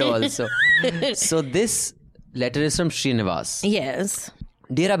that shallow also. So this letter is from Srinivas. Yes.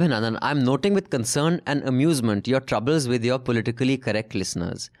 Dear Abhinandan, I'm noting with concern and amusement your troubles with your politically correct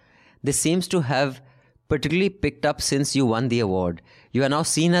listeners. This seems to have particularly picked up since you won the award. You are now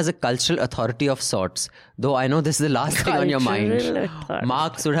seen as a cultural authority of sorts, though I know this is the last thing on your mind.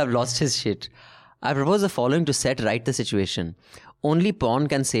 Marx would have lost his shit. I propose the following to set right the situation. Only porn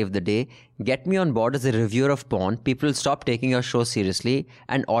can save the day. Get me on board as a reviewer of porn. People will stop taking your show seriously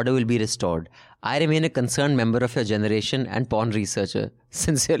and order will be restored. I remain a concerned member of your generation and porn researcher.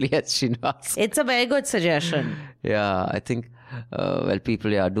 Sincerely, as Srinivas. It's a very good suggestion. Yeah, I think,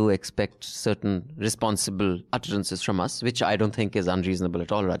 people do expect certain responsible utterances from us, which I don't think is unreasonable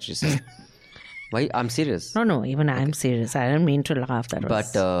at all, Rajshri Sen. Why? I'm serious. No, even I'm serious. I didn't mean to laugh.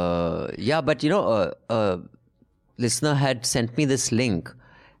 Listener had sent me this link,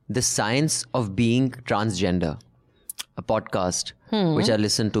 The Science of Being Transgender, a podcast which I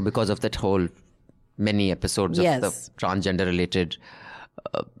listened to because of that whole many episodes of the transgender related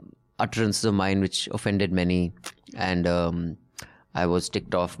utterances of mine which offended many, and I was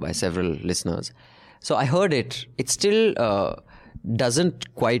ticked off by several listeners. So I heard it. It still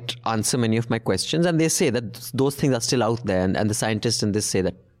doesn't quite answer many of my questions, and they say that those things are still out there, and the scientists in this say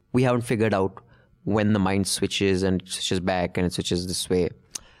that we haven't figured out when the mind switches and it switches back and it switches this way.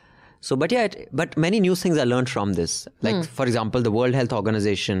 So, but many new things I learned from this. Like, for example, the World Health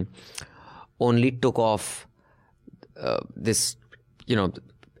Organization only took off this,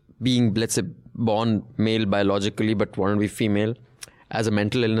 being, let's say, born male biologically but wanted to be female as a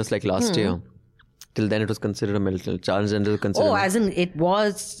mental illness like last year. Till then it was considered a mental transgender. As in it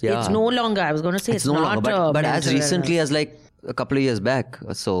was, it's no longer, I was going to say it's no not longer. But as recently as like a couple of years back.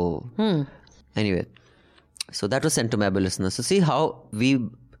 So, anyway. So that was sent to my listeners. So see how we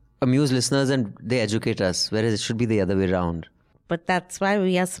amuse listeners and they educate us, whereas it should be the other way around. But that's why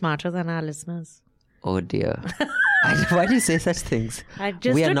we are smarter than our listeners. Oh dear. Why do you say such things?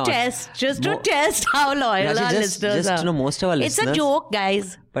 Just to test how loyal our listeners are. Most of our listeners... It's a joke,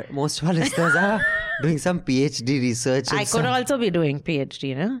 guys. But most of our listeners are doing some PhD research. I could also be doing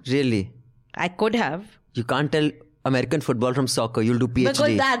PhD, no? Really? I could have. You can't tell American football from soccer. You'll do PhD.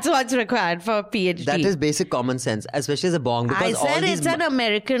 Because that's what's required for PhD. That is basic common sense, especially as a bong. Because I said it's an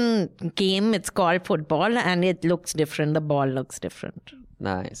American game. It's called football and it looks different. The ball looks different.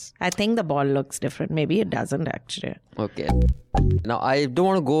 Nice. I think the ball looks different. Maybe it doesn't actually. Okay. Now, I don't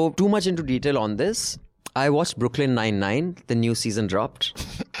want to go too much into detail on this. I watched Brooklyn Nine-Nine. The new season dropped.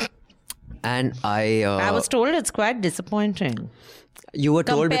 And I was told it's quite disappointing. You were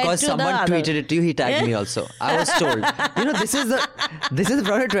told because someone tweeted it to you. He tagged me also. I was told. This is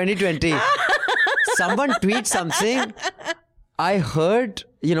from 2020. Someone tweets something. I heard,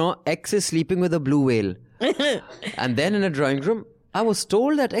 X is sleeping with a blue whale. And then in a drawing room, I was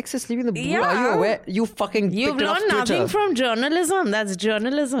told that X is leaving the board. Yeah. Are you aware? You fucking You've picked it off learned Twitter. nothing from journalism. That's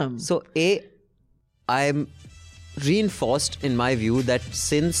journalism. So I'm reinforced in my view that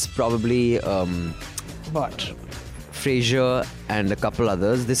since probably What? Frasier and a couple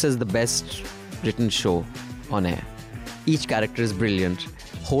others, this is the best written show on air. Each character is brilliant.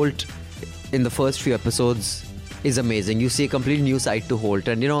 Holt in the first few episodes is amazing. You see a completely new side to Holt,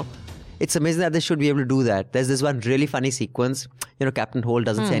 and it's amazing that they should be able to do that. There's this one really funny sequence. Captain Holt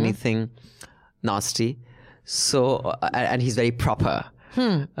doesn't say anything nasty, so and he's very proper.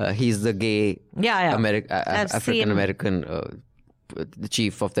 He's the gay African American the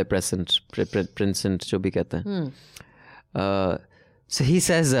chief of their prince and jo bhi kehte hain. So he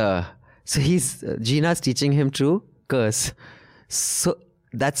says, Gina's teaching him to curse. So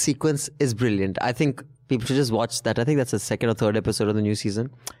that sequence is brilliant. I think people should just watch that. I think that's the second or third episode of the new season.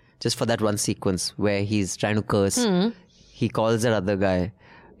 Just for that one sequence where he's trying to curse. He calls that other guy.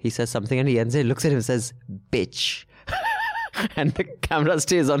 He says something and he ends it, looks at him and says, bitch. And the camera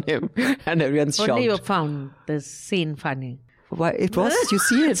stays on him and everyone's shocked. Only you found this scene funny. Why it was? You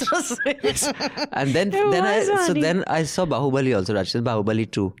see it. And then I saw Bahubali also, Rachel.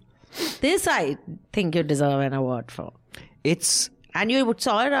 Bahubali 2. This I think you deserve an award for. And you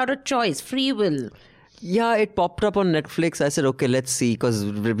saw it out of choice, free will. Yeah, it popped up on Netflix. I said, okay, let's see, because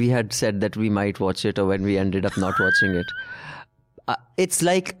we had said that we might watch it, or when we ended up not watching it. It's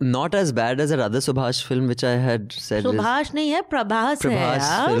like not as bad as that other Subhash film, which I had said. Subhash nahi hai, Prabhas hai.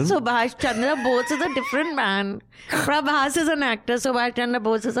 film. Subhash Chandra Bose is a different man. Prabhas is an actor. Subhash Chandra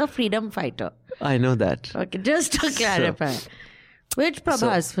Bose is a freedom fighter. I know that. Okay, just to clarify. Which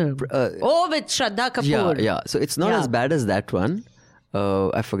Prabhas film? With Shraddha Kapoor. Yeah. So it's not as bad as that one.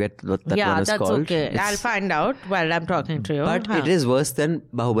 I forget what that one is called. Yeah, that's okay. I'll find out while I'm talking to you. But it is worse than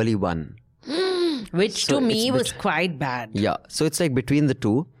Bahubali 1. Which to me was quite bad. Yeah. So it's like between the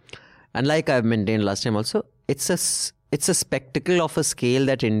two. And like I've maintained last time also, it's a spectacle of a scale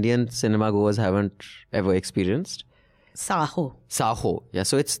that Indian cinema goers haven't ever experienced. Saho. Yeah.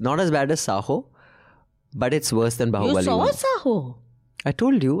 So it's not as bad as Saho, but it's worse than Bahubali 1. You saw Saho? I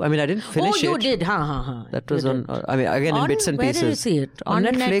told you. I mean, I didn't finish it. Oh, you did. Ha. That was on, again, in bits and pieces. Where did you see it? On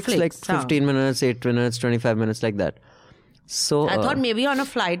Netflix, like 15 minutes, 8 minutes, 25 minutes, like that. So I thought maybe on a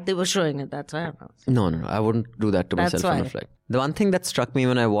flight they were showing it. That's why I'm not. No. I wouldn't do that to myself on a flight. The one thing that struck me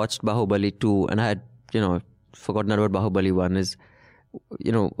when I watched Bahubali 2, and I had, forgotten about Bahubali 1 is,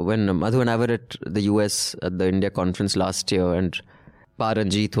 when Madhu and I were at the US at the India conference last year, and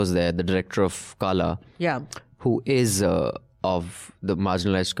Paranjeet was there, the director of Kala. Yeah. Who is of the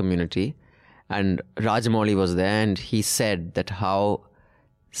marginalized community. And Rajamouli was there, and he said that how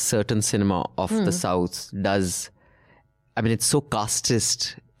certain cinema of the South does... it's so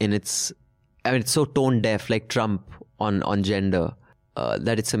casteist in its... it's so tone deaf, like Trump on gender,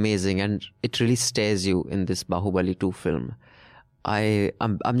 that it's amazing. And it really stares you in this Bahubali 2 film.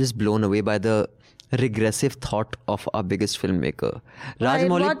 I'm just blown away by the regressive thought of our biggest filmmaker. In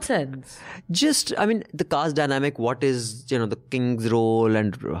what sense? Just, the caste dynamic, what is, the king's role,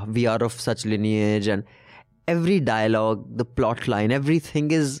 and we are of such lineage, and every dialogue, the plot line,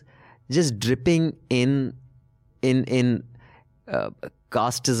 everything is just dripping in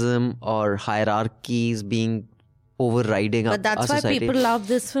casteism or hierarchies being overriding our society. But that's why people love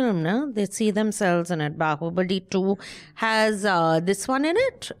this film, no? They see themselves in it. Bahubali 2 has this one in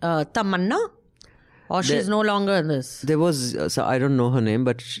it, Tamanna. Or she's no longer in this. There was, I don't know her name,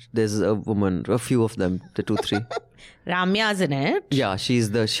 but there's a woman, a few of them, the 2, 3. Ramya's in it. Yeah,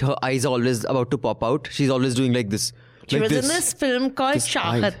 her eyes are always about to pop out. She's always doing like this. She was in this film called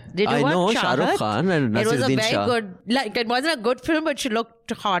Shahat. Did you watch Shahat? Shah Rukh Khan and Nasiruddin Shah. It was a very good, it wasn't a good film, but she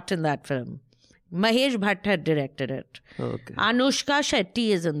looked hot in that film. Mahesh Bhatt had directed it. Okay. Anushka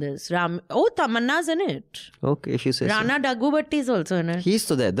Shetty is in this. Tamanna's in it. Okay, if you say Rana Daggubatti is also in it. He's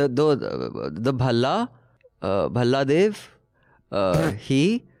so there. The Bhalla Dev,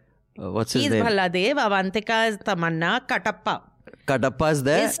 what's his name? He's Bhalla Dev. Avantika is Tamanna. Kadappa is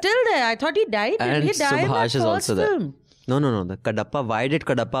there. He's still there. I thought he died. And he died Subhash is also there. Film? No. The Kadappa. Why did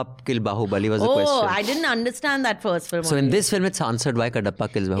Kadappa kill Bahubali was the question. Oh, I didn't understand that first film. So in this film, it's answered why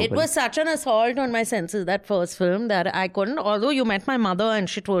Kadappa kills Bahubali. It was such an assault on my senses, that first film, that I couldn't. Although you met my mother and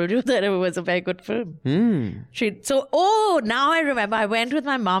she told you that it was a very good film. Now I remember. I went with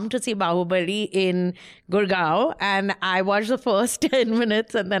my mom to see Bahubali in Gurgaon, and I watched the first 10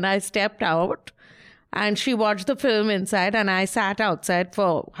 minutes, and then I stepped out. And she watched the film inside, and I sat outside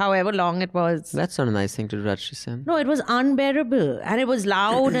for however long it was. That's not a nice thing to do, Rajshri Sen. No, it was unbearable. And it was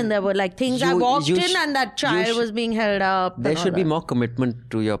loud, and there were like things. I walked in, and that child was being held up. There should be more commitment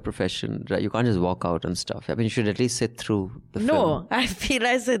to your profession. Right? You can't just walk out and stuff. I mean, you should at least sit through the film. No, I feel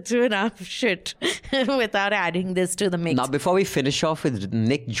I sit through enough shit without adding this to the mix. Now, before we finish off with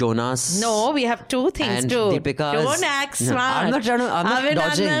Nick Jonas. No, we have two things and to. Deepika's, Don't act smart. I'm not trying to. I'm not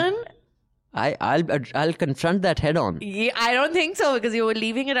dodging. Abhinandan, I'll confront that head on. Yeah, I don't think so because you were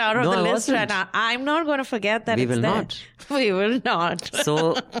leaving it out of the list wasn't. right now. I'm not going to forget that We it's will there. not. We will not.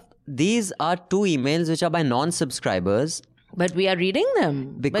 So these are 2 emails which are by non-subscribers But we are reading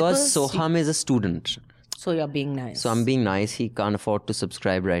them. because Soham is a student. So you're being nice. So I'm being nice. He can't afford to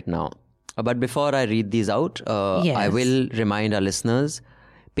subscribe right now. But before I read these out, Yes. I will remind our listeners,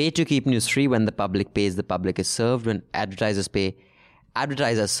 pay to keep news free. When the public pays, the public is served. When advertisers pay,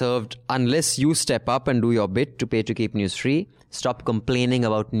 advertisers served. Unless you step up and do your bit to pay to keep news free, stop complaining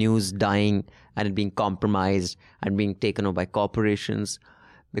about news dying and it being compromised and being taken over by corporations,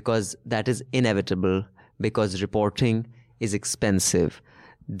 because that is inevitable, because reporting is expensive.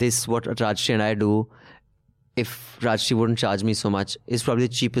 This, what Rajshri and I do, if Rajshri wouldn't charge me so much, is probably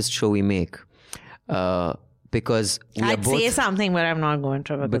the cheapest show we make. Because we are I'd both, say something, but I'm not going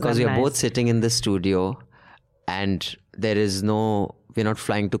to. because we are both sitting in the studio and there is no, we're not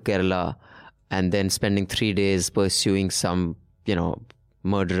flying to Kerala and then spending 3 days pursuing some,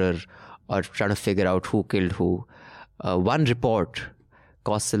 murderer or trying to figure out who killed who. One report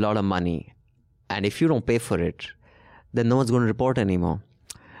costs a lot of money. And if you don't pay for it, then no one's going to report anymore.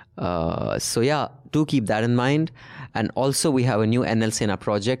 So yeah, do keep that in mind. And also we have a new NL Sena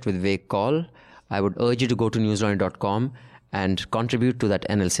project with Wake Call. I would urge you to go to newsline.com and contribute to that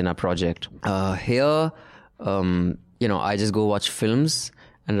NL Sena project. Here, I just go watch films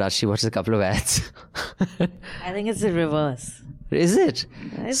and Rajshri watches a couple of ads. I think it's the reverse. Is it?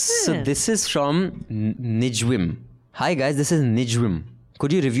 Is So it? this is from Nijwim. Hi guys, this is Nijwim.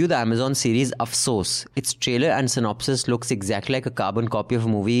 Could you review the Amazon series Afsos? Its trailer and synopsis looks exactly like a carbon copy of a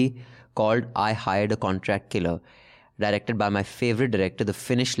movie called I Hired a Contract Killer, directed by my favorite director, the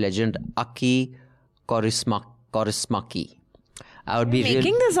Finnish legend Aki Kaurismäki. I would be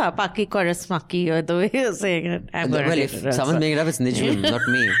Making this up, Aki Kaurismäki, or the way you're saying it. Well, if someone's making it up, it's Nijwim, not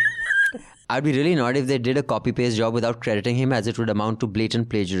me. I'd be really annoyed if they did a copy-paste job without crediting him, as it would amount to blatant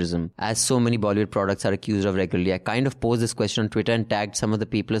plagiarism, as so many Bollywood products are accused of regularly. I kind of posed this question on Twitter and tagged some of the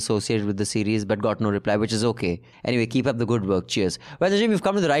people associated with the series, but got no reply, which is okay. Anyway, keep up the good work. Cheers. Well, Najim, we've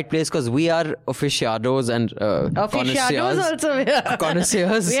come to the right place because we are aficionados and Aficionados also. Yeah.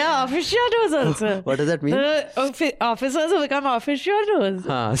 Connoisseurs. We are aficionados also. What does that mean? The officers have become aficionados.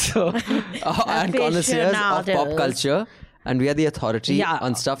 And connoisseurs of pop culture. And we are the authority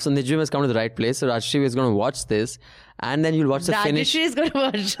on stuff. So Nijim has come to the right place. So Rajshri is going to watch this. And then you'll watch the finish. Rajshri is going to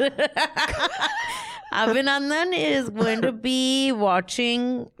watch. Abhinandan is going to be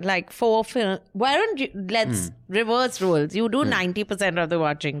watching like 4 films. Why don't you, let's reverse roles. You do 90% of the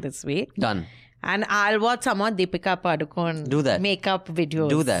watching this week. Done. And I'll watch some more Deepika Padukone Do that. makeup videos.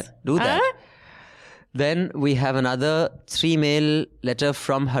 Do that. Huh? Then we have another 3-mail letter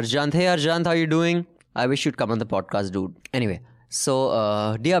from Harjant. Hey Harjant, how are you doing? I wish you'd come on the podcast, dude. Anyway,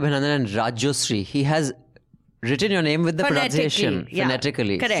 so dear Abhinandan and Rajyasree, he has written your name with the pronunciation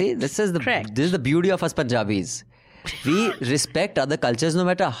phonetically. Correct. See, this is the beauty of us Punjabis. We respect other cultures no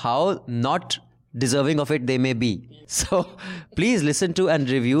matter how not deserving of it they may be. So please listen to and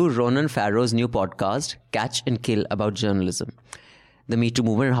review Ronan Farrow's new podcast, Catch and Kill, about journalism, the Me Too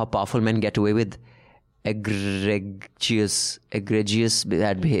movement, and how powerful men get away with egregious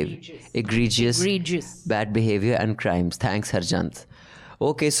bad behavior. Egregious bad behavior and crimes. Thanks, Harjant.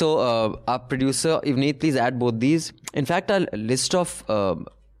 Okay, so our producer, Ivneet, please add both these. In fact, our list of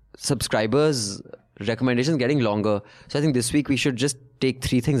subscribers' recommendations getting longer. So I think this week we should just take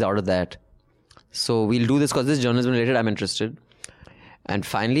 3 things out of that. So we'll do this because this is journalism related. I'm interested. And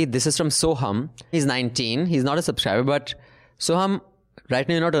finally, this is from Soham. He's 19. He's not a subscriber, but Soham, right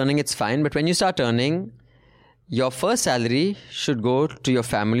now you're not earning, it's fine. But when you start earning, your first salary should go to your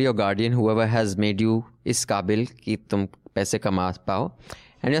family or guardian, whoever has made you is kabil ki tum paise kama pao.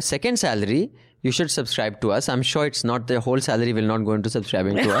 And your second salary, you should subscribe to us. I'm sure it's not, the whole salary will not go into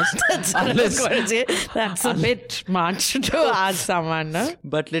subscribing to us. That's a bit much to ask someone, no?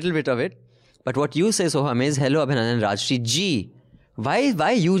 But little bit of it. But what you say, Soham, is, hello Abhinandan and Rajshri G.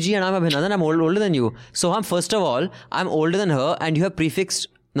 Why you G and I'm Abhinandan? I'm older than you. Soham, first of all, I'm older than her and you have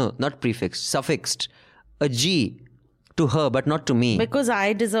suffixed a G to her, but not to me. Because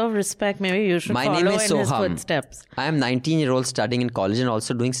I deserve respect. Maybe you should My follow name is in his Soham. footsteps. I am 19-year-old studying in college and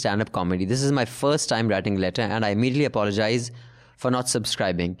also doing stand-up comedy. This is my first time writing a letter and I immediately apologize for not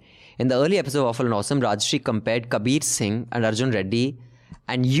subscribing. In the early episode of Awful and Awesome, Rajshri compared Kabir Singh and Arjun Reddy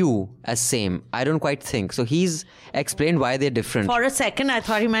and you as same. I don't quite think. So he's explained why they're different. For a second, I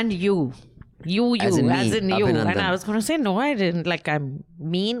thought he meant you. You, As in me, you. Abhinandan. And I was going to say, no, I didn't. Like, I'm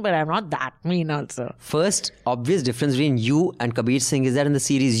mean, but I'm not that mean also. First obvious difference between you and Kabir Singh is that in the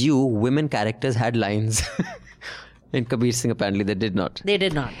series You, women characters had lines. In Kabir Singh, apparently, they did not. They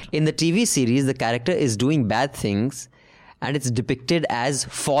did not. In the TV series, the character is doing bad things and it's depicted as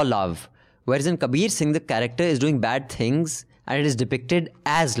for love. Whereas in Kabir Singh, the character is doing bad things and it is depicted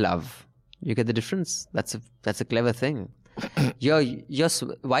as love. You get the difference? That's a clever thing. You're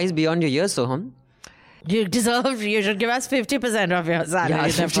wise beyond your years, Soham. You should give us 50% of your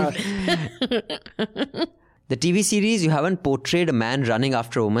salary. Yeah, 50. The TV series, you haven't portrayed a man running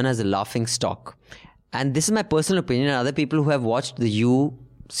after a woman as a laughing stock. And this is my personal opinion, and other people who have watched the You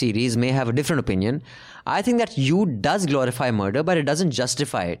series may have a different opinion. I think that You does glorify murder, but it doesn't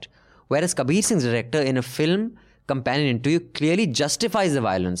justify it. Whereas Kabir Singh's director in a film companion to You clearly justifies the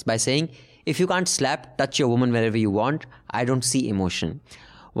violence by saying, if you can't slap, touch your woman wherever you want, I don't see emotion.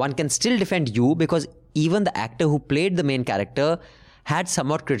 One can still defend You because even the actor who played the main character had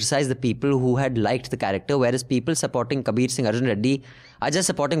somewhat criticized the people who had liked the character, whereas people supporting Kabir Singh, Arjun Reddy are just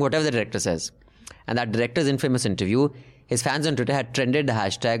supporting whatever the director says. And that director's infamous interview, his fans on Twitter had trended the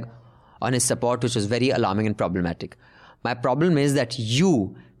hashtag on his support, which was very alarming and problematic. My problem is that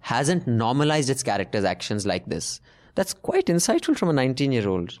You hasn't normalized its character's actions like this. That's quite insightful from a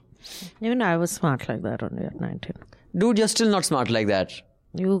 19-year-old. Even I was smart like that only at 19. Dude, you're still not smart like that.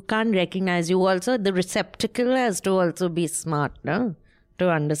 You can't recognize. You also, the receptacle has to also be smart, no? To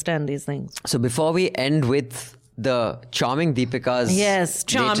understand these things. So before we end with the charming Deepika's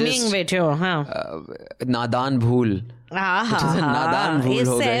charming video, huh? Nadan Bhool. It is a Nadan Bhool If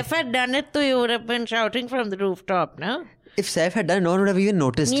ho gayi. Saif had done it to you, would have been shouting from the rooftop, no? If Saif had done it, no one would have even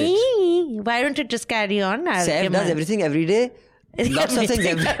noticed it. Why don't you just carry on? Saif does everything every day. Lots of things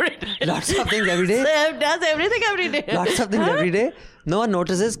every day. Lots of things every day. Saif does everything every day. Lots of things every day. No one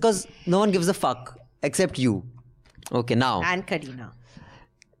notices because no one gives a fuck except you. Okay, now. And Kareena.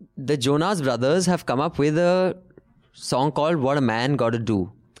 The Jonas Brothers have come up with a song called What a Man Gotta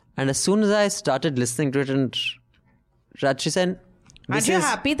Do. And as soon as I started listening to it, and Rajshri said, Aren't you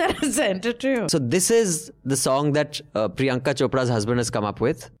happy that I sent it to you? So this is the song that Priyanka Chopra's husband has come up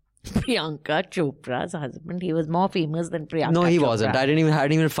with. Priyanka Chopra's husband. He was more famous than Priyanka No, he Chopra. wasn't. I hadn't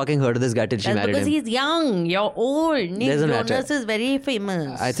even fucking heard of this guy till she That's married because him. he's young. You're old. Nick Doesn't Jonas matter. is very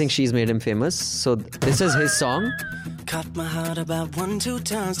famous. I think she's made him famous. So this is his song. Cut my heart about 1-2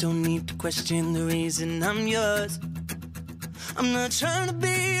 times. Don't need to question the reason I'm yours. I'm not trying to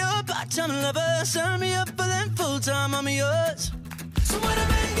be your part-time lover. Sign me up for them full-time. I'm yours. So what a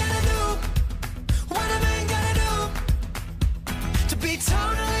man gotta do? What a man gotta do to be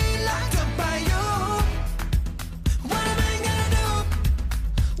totally locked up by you? What a man gotta do?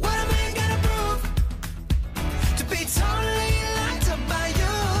 What a man gotta prove to be totally locked up by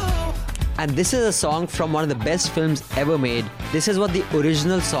you? And this is a song from one of the best films ever made. This is what the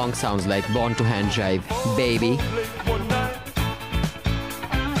original song sounds like. Born to Hand Jive. Baby. One night,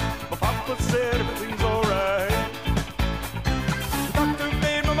 my papa said everything's alright. The doctor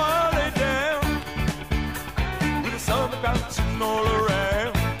made my mom lay down with the sun bouncing all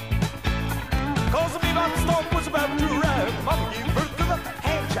around. Cause me about the storm was about to arrive. Mama gave birth to the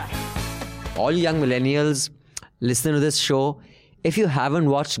hand jive. All young millennials listening to this show, if you haven't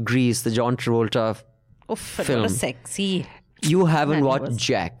watched Grease, the John Travolta film, sexy. you haven't Man, he watched was.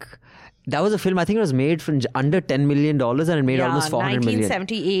 Jack. That was a film, I think it was made for under $10 million and it made almost $400 million.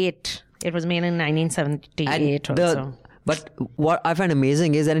 1978. It was made in 1978 And also. but what I find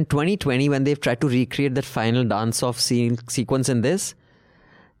amazing is that in 2020, when they've tried to recreate that final dance-off sequence in this,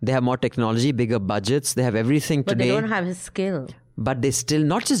 they have more technology, bigger budgets, they have everything But today. they don't have his skill. But they still,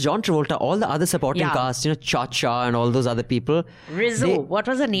 not just John Travolta, all the other supporting Yeah. cast, Cha-Cha and all those other people. Rizzo. They- what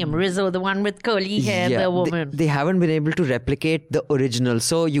was her name? Rizzo, the one with curly hair, Yeah, the woman. They haven't been able to replicate the original.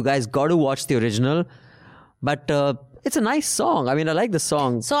 So you guys got to watch the original. But it's a nice song. I mean, I like the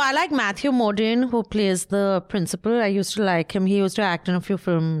song. So I like Matthew Modine, who plays the principal. I used to like him. He used to act in a few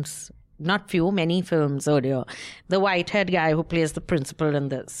films many films earlier. The white-haired guy who plays the principal in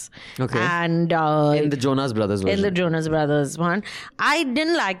this. Okay. And in the Jonas Brothers version. In the Jonas Brothers one. I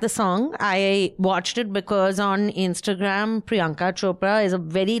didn't like the song. I watched it because on Instagram, Priyanka Chopra is a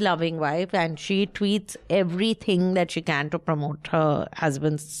very loving wife and she tweets everything that she can to promote her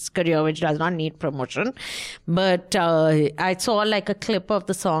husband's career, which does not need promotion. But I saw like a clip of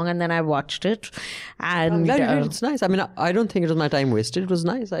the song and then I watched it. And I'm glad you did. It's nice. I mean, I don't think it was my time wasted. It was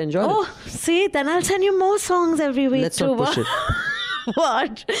nice. I enjoyed it. Oh, see, then I'll send you more songs every week. Let's not push it.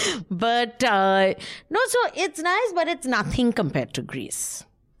 What? But no, so it's nice, but it's nothing compared to Grease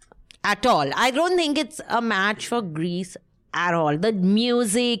at all. I don't think it's a match for Grease at all. The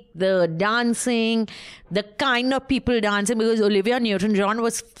music, the dancing, the kind of people dancing, because Olivia Newton-John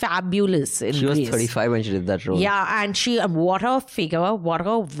was fabulous in She was Grease. 35 when she did that role. Yeah, and she, what her figure, what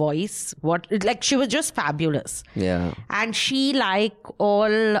her voice, she was just fabulous. Yeah. And she, like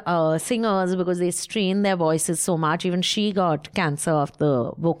all singers, because they strain their voices so much, even she got cancer of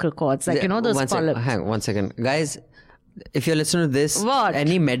the vocal cords. Like, those polyps. Hang on, 1 second. Guys, if you're listening to this, What?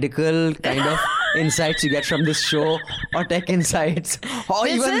 any medical kind of insights you get from this show or tech insights or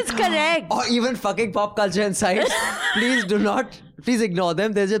This is correct. or even fucking pop culture insights, please ignore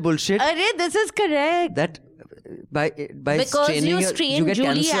them. They're just bullshit. Arre, this is correct. That by Because straining you you strain get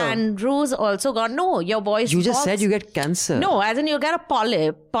Julie cancer. Andrews also got, no, your voice You just box- said you get cancer. No, as in you get a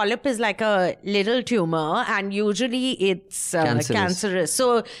polyp. Polyp is like a little tumor and usually it's cancerous.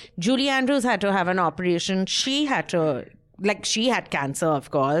 So Julie Andrews had to have an operation. She had cancer, of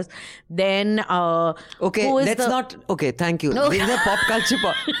course. Then, Okay, okay, thank you. No. This is a pop culture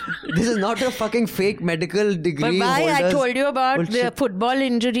This is not a fucking fake medical degree. But why I holders told you about bullshit. the football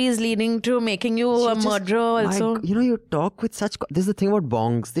injuries leading to making you a murderer also. You talk with such... This is the thing about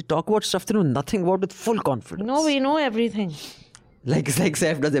bongs. They talk about stuff they know nothing about with full confidence. No, we know everything. Like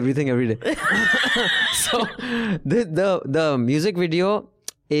Saif does everything every day. So, the music video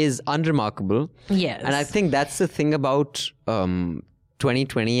is unremarkable. Yes. And I think that's the thing about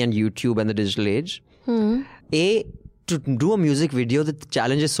 2020 and YouTube and the digital age. To do a music video, the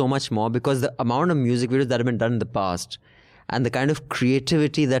challenge is so much more because the amount of music videos that have been done in the past and the kind of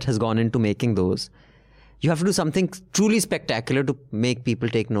creativity that has gone into making those, you have to do something truly spectacular to make people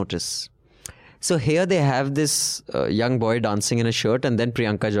take notice. So here they have this young boy dancing in a shirt and then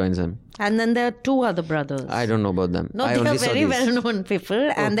Priyanka joins him. And then there are two other brothers. I don't know about them. No, I they only are saw very these. well-known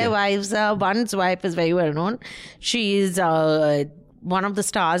people. And their wives are, one's wife is very well-known. She is one of the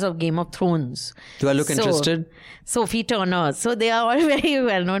stars of Game of Thrones. Do I look interested? Sophie Turner. So they are all very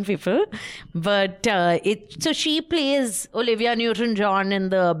well-known people. But so she plays Olivia Newton-John in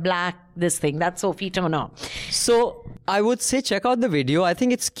the black, this thing. That's Sophie Turner. So I would say check out the video. I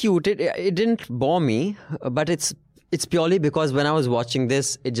think it's cute. It didn't bore me, but it's purely because when I was watching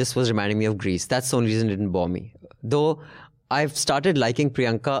this, it just was reminding me of Grease. That's the only reason it didn't bore me. Though I've started liking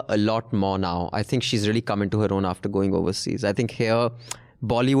Priyanka a lot more now. I think she's really come into her own after going overseas. I think here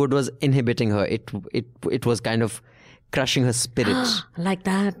Bollywood was inhibiting her. It was kind of crushing her spirit. Like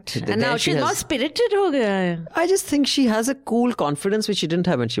that. There And now she she's has- more spirited ho gaya. I just think she has a cool confidence which she didn't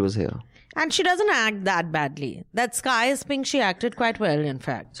have when she was here. And she doesn't act that badly. That Sky is Pink, she acted quite well, in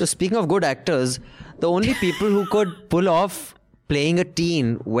fact. So speaking of good actors, the only people who could pull off playing a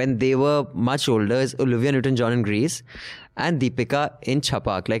teen when they were much older is Olivia Newton-John in Grease and Deepika in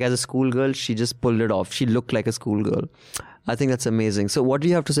Chapak. Like as a schoolgirl, she just pulled it off. She looked like a schoolgirl. I think that's amazing. So what do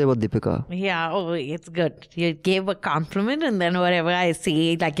you have to say about Deepika? Yeah, it's good. You gave a compliment and then whatever I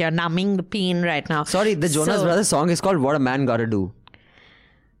say, like you're numbing the pain right now. Sorry, the Jonas Brothers song is called What a Man Gotta Do.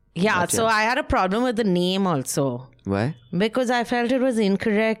 Yeah, Gotcha. so I had a problem with the name also. Why? Because I felt it was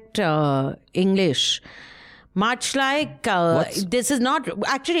incorrect English. Much like, this is not,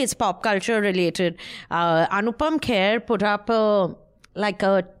 actually it's pop culture related. Anupam Kher put up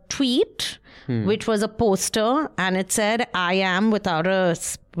a tweet, which was a poster, and it said, I am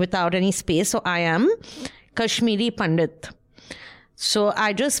without any space. So I am Kashmiri Pandit. So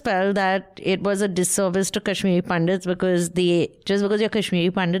I just felt that it was a disservice to Kashmiri Pandits because just because you're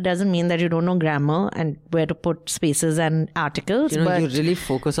Kashmiri Pandit doesn't mean that you don't know grammar and where to put spaces and articles. You but really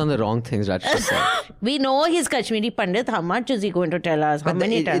focus on the wrong things, Rajshri. we know he's Kashmiri Pandit. How much is he going to tell us? How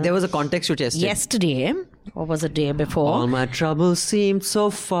many times? There was a context you tested. Yesterday, or was it day before? All my troubles seemed so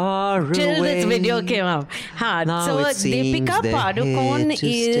far away. Till this video came up. Now So it seems Deepika they're Padukone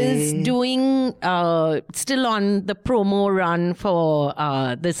here to is stay. doing, still on the promo run for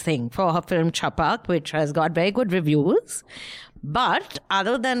this thing, for her film Chapak, which has got very good reviews. But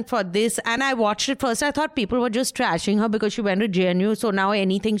other than for this, and I watched it first, I thought people were just trashing her because she went to JNU. So now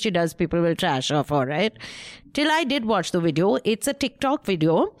anything she does, people will trash her for, right? Till I did watch the video. It's a TikTok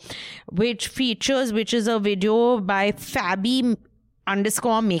video, which is a video by Fabi_makeup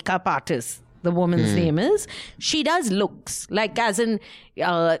artist. The woman's name is. She does looks, like as in,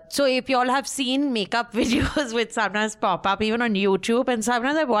 so if you all have seen makeup videos which sometimes pop up even on YouTube, and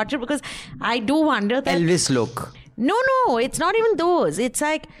sometimes I watch it because I do wonder that. Elvis look. No, it's not even those. It's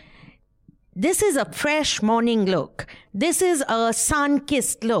like, this is a fresh morning look. This is a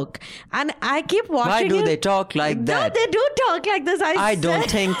sun-kissed look. And I keep watching Why do it. they talk like that? No, they do talk like this. I don't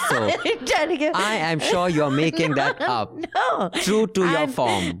think so. I'm telling you. I am sure you're making that up. No. True to your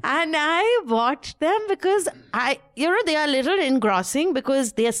form. And I watch them because they are a little engrossing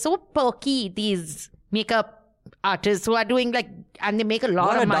because they are so perky, these makeup artists who are doing and they make a lot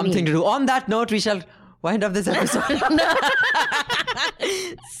What of a money. dumb thing to do. On that note, we shall wind up this episode.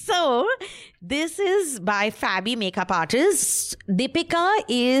 So, this is by Fabi makeup artist. Deepika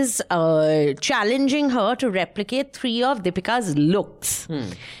is challenging her to replicate 3 of Deepika's looks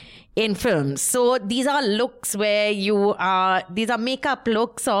in films. So, these are looks where these are makeup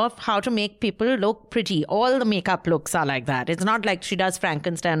looks of how to make people look pretty. All the makeup looks are like that. It's not like she does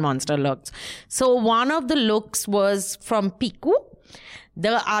Frankenstein monster looks. So, one of the looks was from Piku.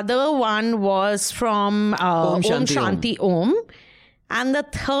 The other one was from Om Shanti Om. And the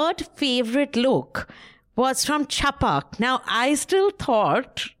third favorite look was from Chapak. Now, I still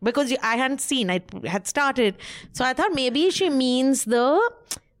thought, because I hadn't seen, I had started, so I thought maybe she means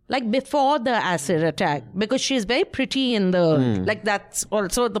before the acid attack, because she's very pretty in the, that's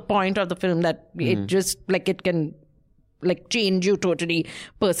also the point of the film, that it just, it can change you totally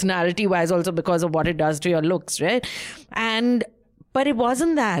personality-wise also because of what it does to your looks, right? But it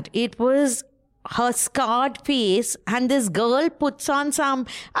wasn't that. It was her scarred face, and this girl puts on some,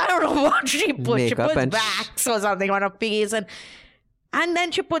 I don't know what she puts. Makeup, she puts wax or something on her face, and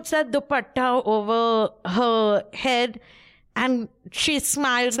then she puts that dupatta over her head, and she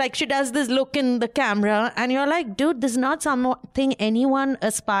smiles like she does this look in the camera, and you're like, dude, this is not something anyone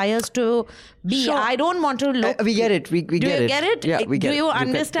aspires to be. Sure. I don't want to look. We get it. We Do get you it. get it? Yeah, we get Do it. you We get-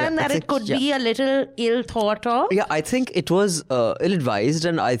 understand yeah, I that think- it could yeah. be a little ill thought of? Yeah, I think it was ill-advised,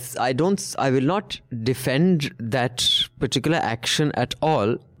 and I will not defend that particular action at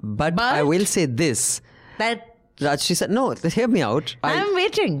all. But I will say this: that Rajshri said, "No, hear me out." I'm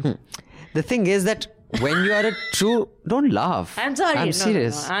waiting. The thing is that when you are a true, don't laugh. I'm sorry. I'm No,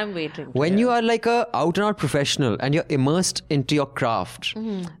 serious. no, I'm waiting. When you are like a out-and-out professional and you're immersed into your craft,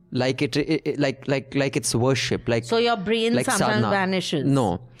 like it's worship, So your brain like sometimes sadhana. vanishes.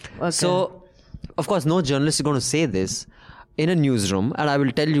 No. Okay. So, of course, no journalist is going to say this in a newsroom, and I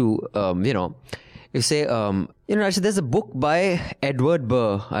will tell you, you say, actually, there's a book by Edward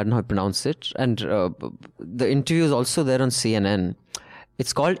Burr. I don't know how to pronounce it, and the interview is also there on CNN.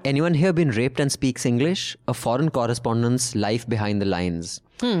 It's called "Anyone Here Been Raped and Speaks English? A Foreign Correspondent's Life Behind the Lines."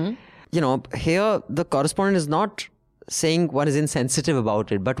 Here the correspondent is not saying one is insensitive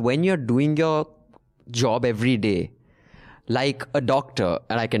about it, but when you're doing your job every day, like a doctor,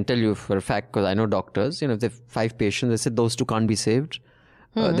 and I can tell you for a fact because I know doctors, if they have 5 patients, they said those 2 can't be saved.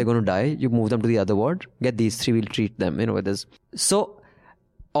 They're going to die. You move them to the other ward. Get these 3, we'll treat them. So,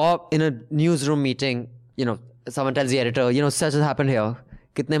 or in a newsroom meeting, someone tells the editor, such has happened here.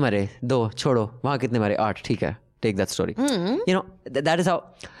 Kitne mare? 2, chodo. Wahan kitne mare? 8. Theek hai. Take that story. That is how.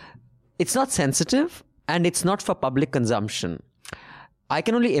 It's not sensitive, and it's not for public consumption. I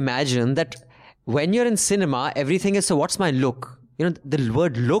can only imagine that when you're in cinema, everything is, so what's my look? The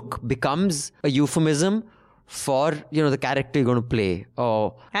word look becomes a euphemism for, the character you're going to play.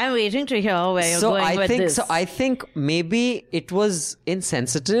 Or I'm waiting to hear where you're going with this. So I think maybe it was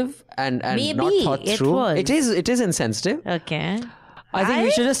insensitive and Maybe not thought it through. was. It is insensitive. Okay. I think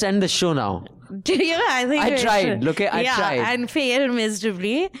we should just end the show now. Do you? I think I we tried, should. okay, I tried. And failed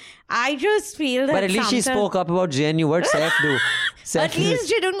miserably. I just feel that But at least she spoke up about JNU. What Saif do? At least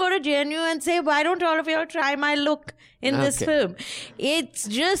she didn't go to JNU and say, why don't all of you all try my look in this Okay. film? It's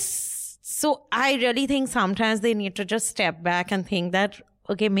just, so I really think sometimes they need to just step back and think that,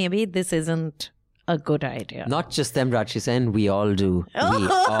 okay, maybe this isn't a good idea. Not just them, Rajshri Sen, we all do. We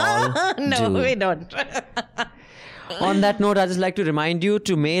all No, do. we don't. On that note, I'd just like to remind you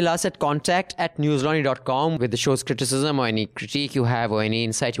to mail us at contact@newslaundry.com with the show's criticism or any critique you have or any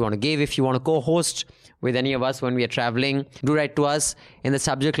insight you want to give. If you want to co-host with any of us when we are traveling, do write to us. In the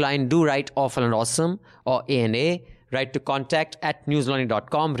subject line, do write Awful and Awesome or A&A. Write to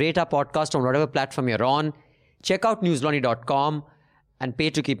contact@newslaundry.com. Rate our podcast on whatever platform you're on. Check out newslaundry.com and pay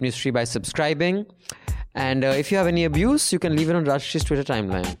to keep news free by subscribing. And if you have any abuse, you can leave it on Rajshree's Twitter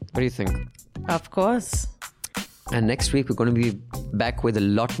timeline. What do you think? Of course. And next week, we're going to be back with a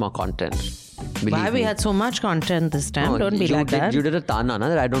lot more content. Why we had so much content this time? Don't be like that. You did a tana na,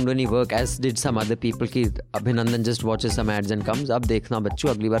 that I don't do any work, as did some other people. Ki Abhinandan just watches some ads and comes. Ab dekhna bachchu,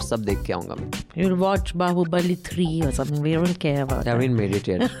 agli baar sab dekh ke aunga main. You'll watch Bahubali 3 or something. We don't care about I that. haven't made it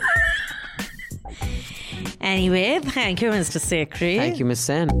yet. Anyway, thank you, Mr. Sekri. Thank you, Miss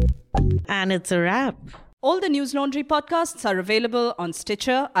Sen. And it's a wrap. All the News Laundry podcasts are available on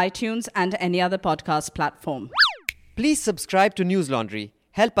Stitcher, iTunes, and any other podcast platform. Please subscribe to News Laundry.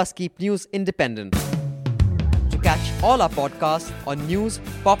 Help us keep news independent. To catch all our podcasts on news,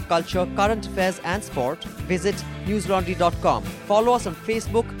 pop culture, current affairs, and sport, visit newslaundry.com. Follow us on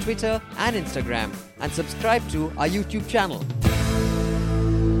Facebook, Twitter, and Instagram, and subscribe to our YouTube channel.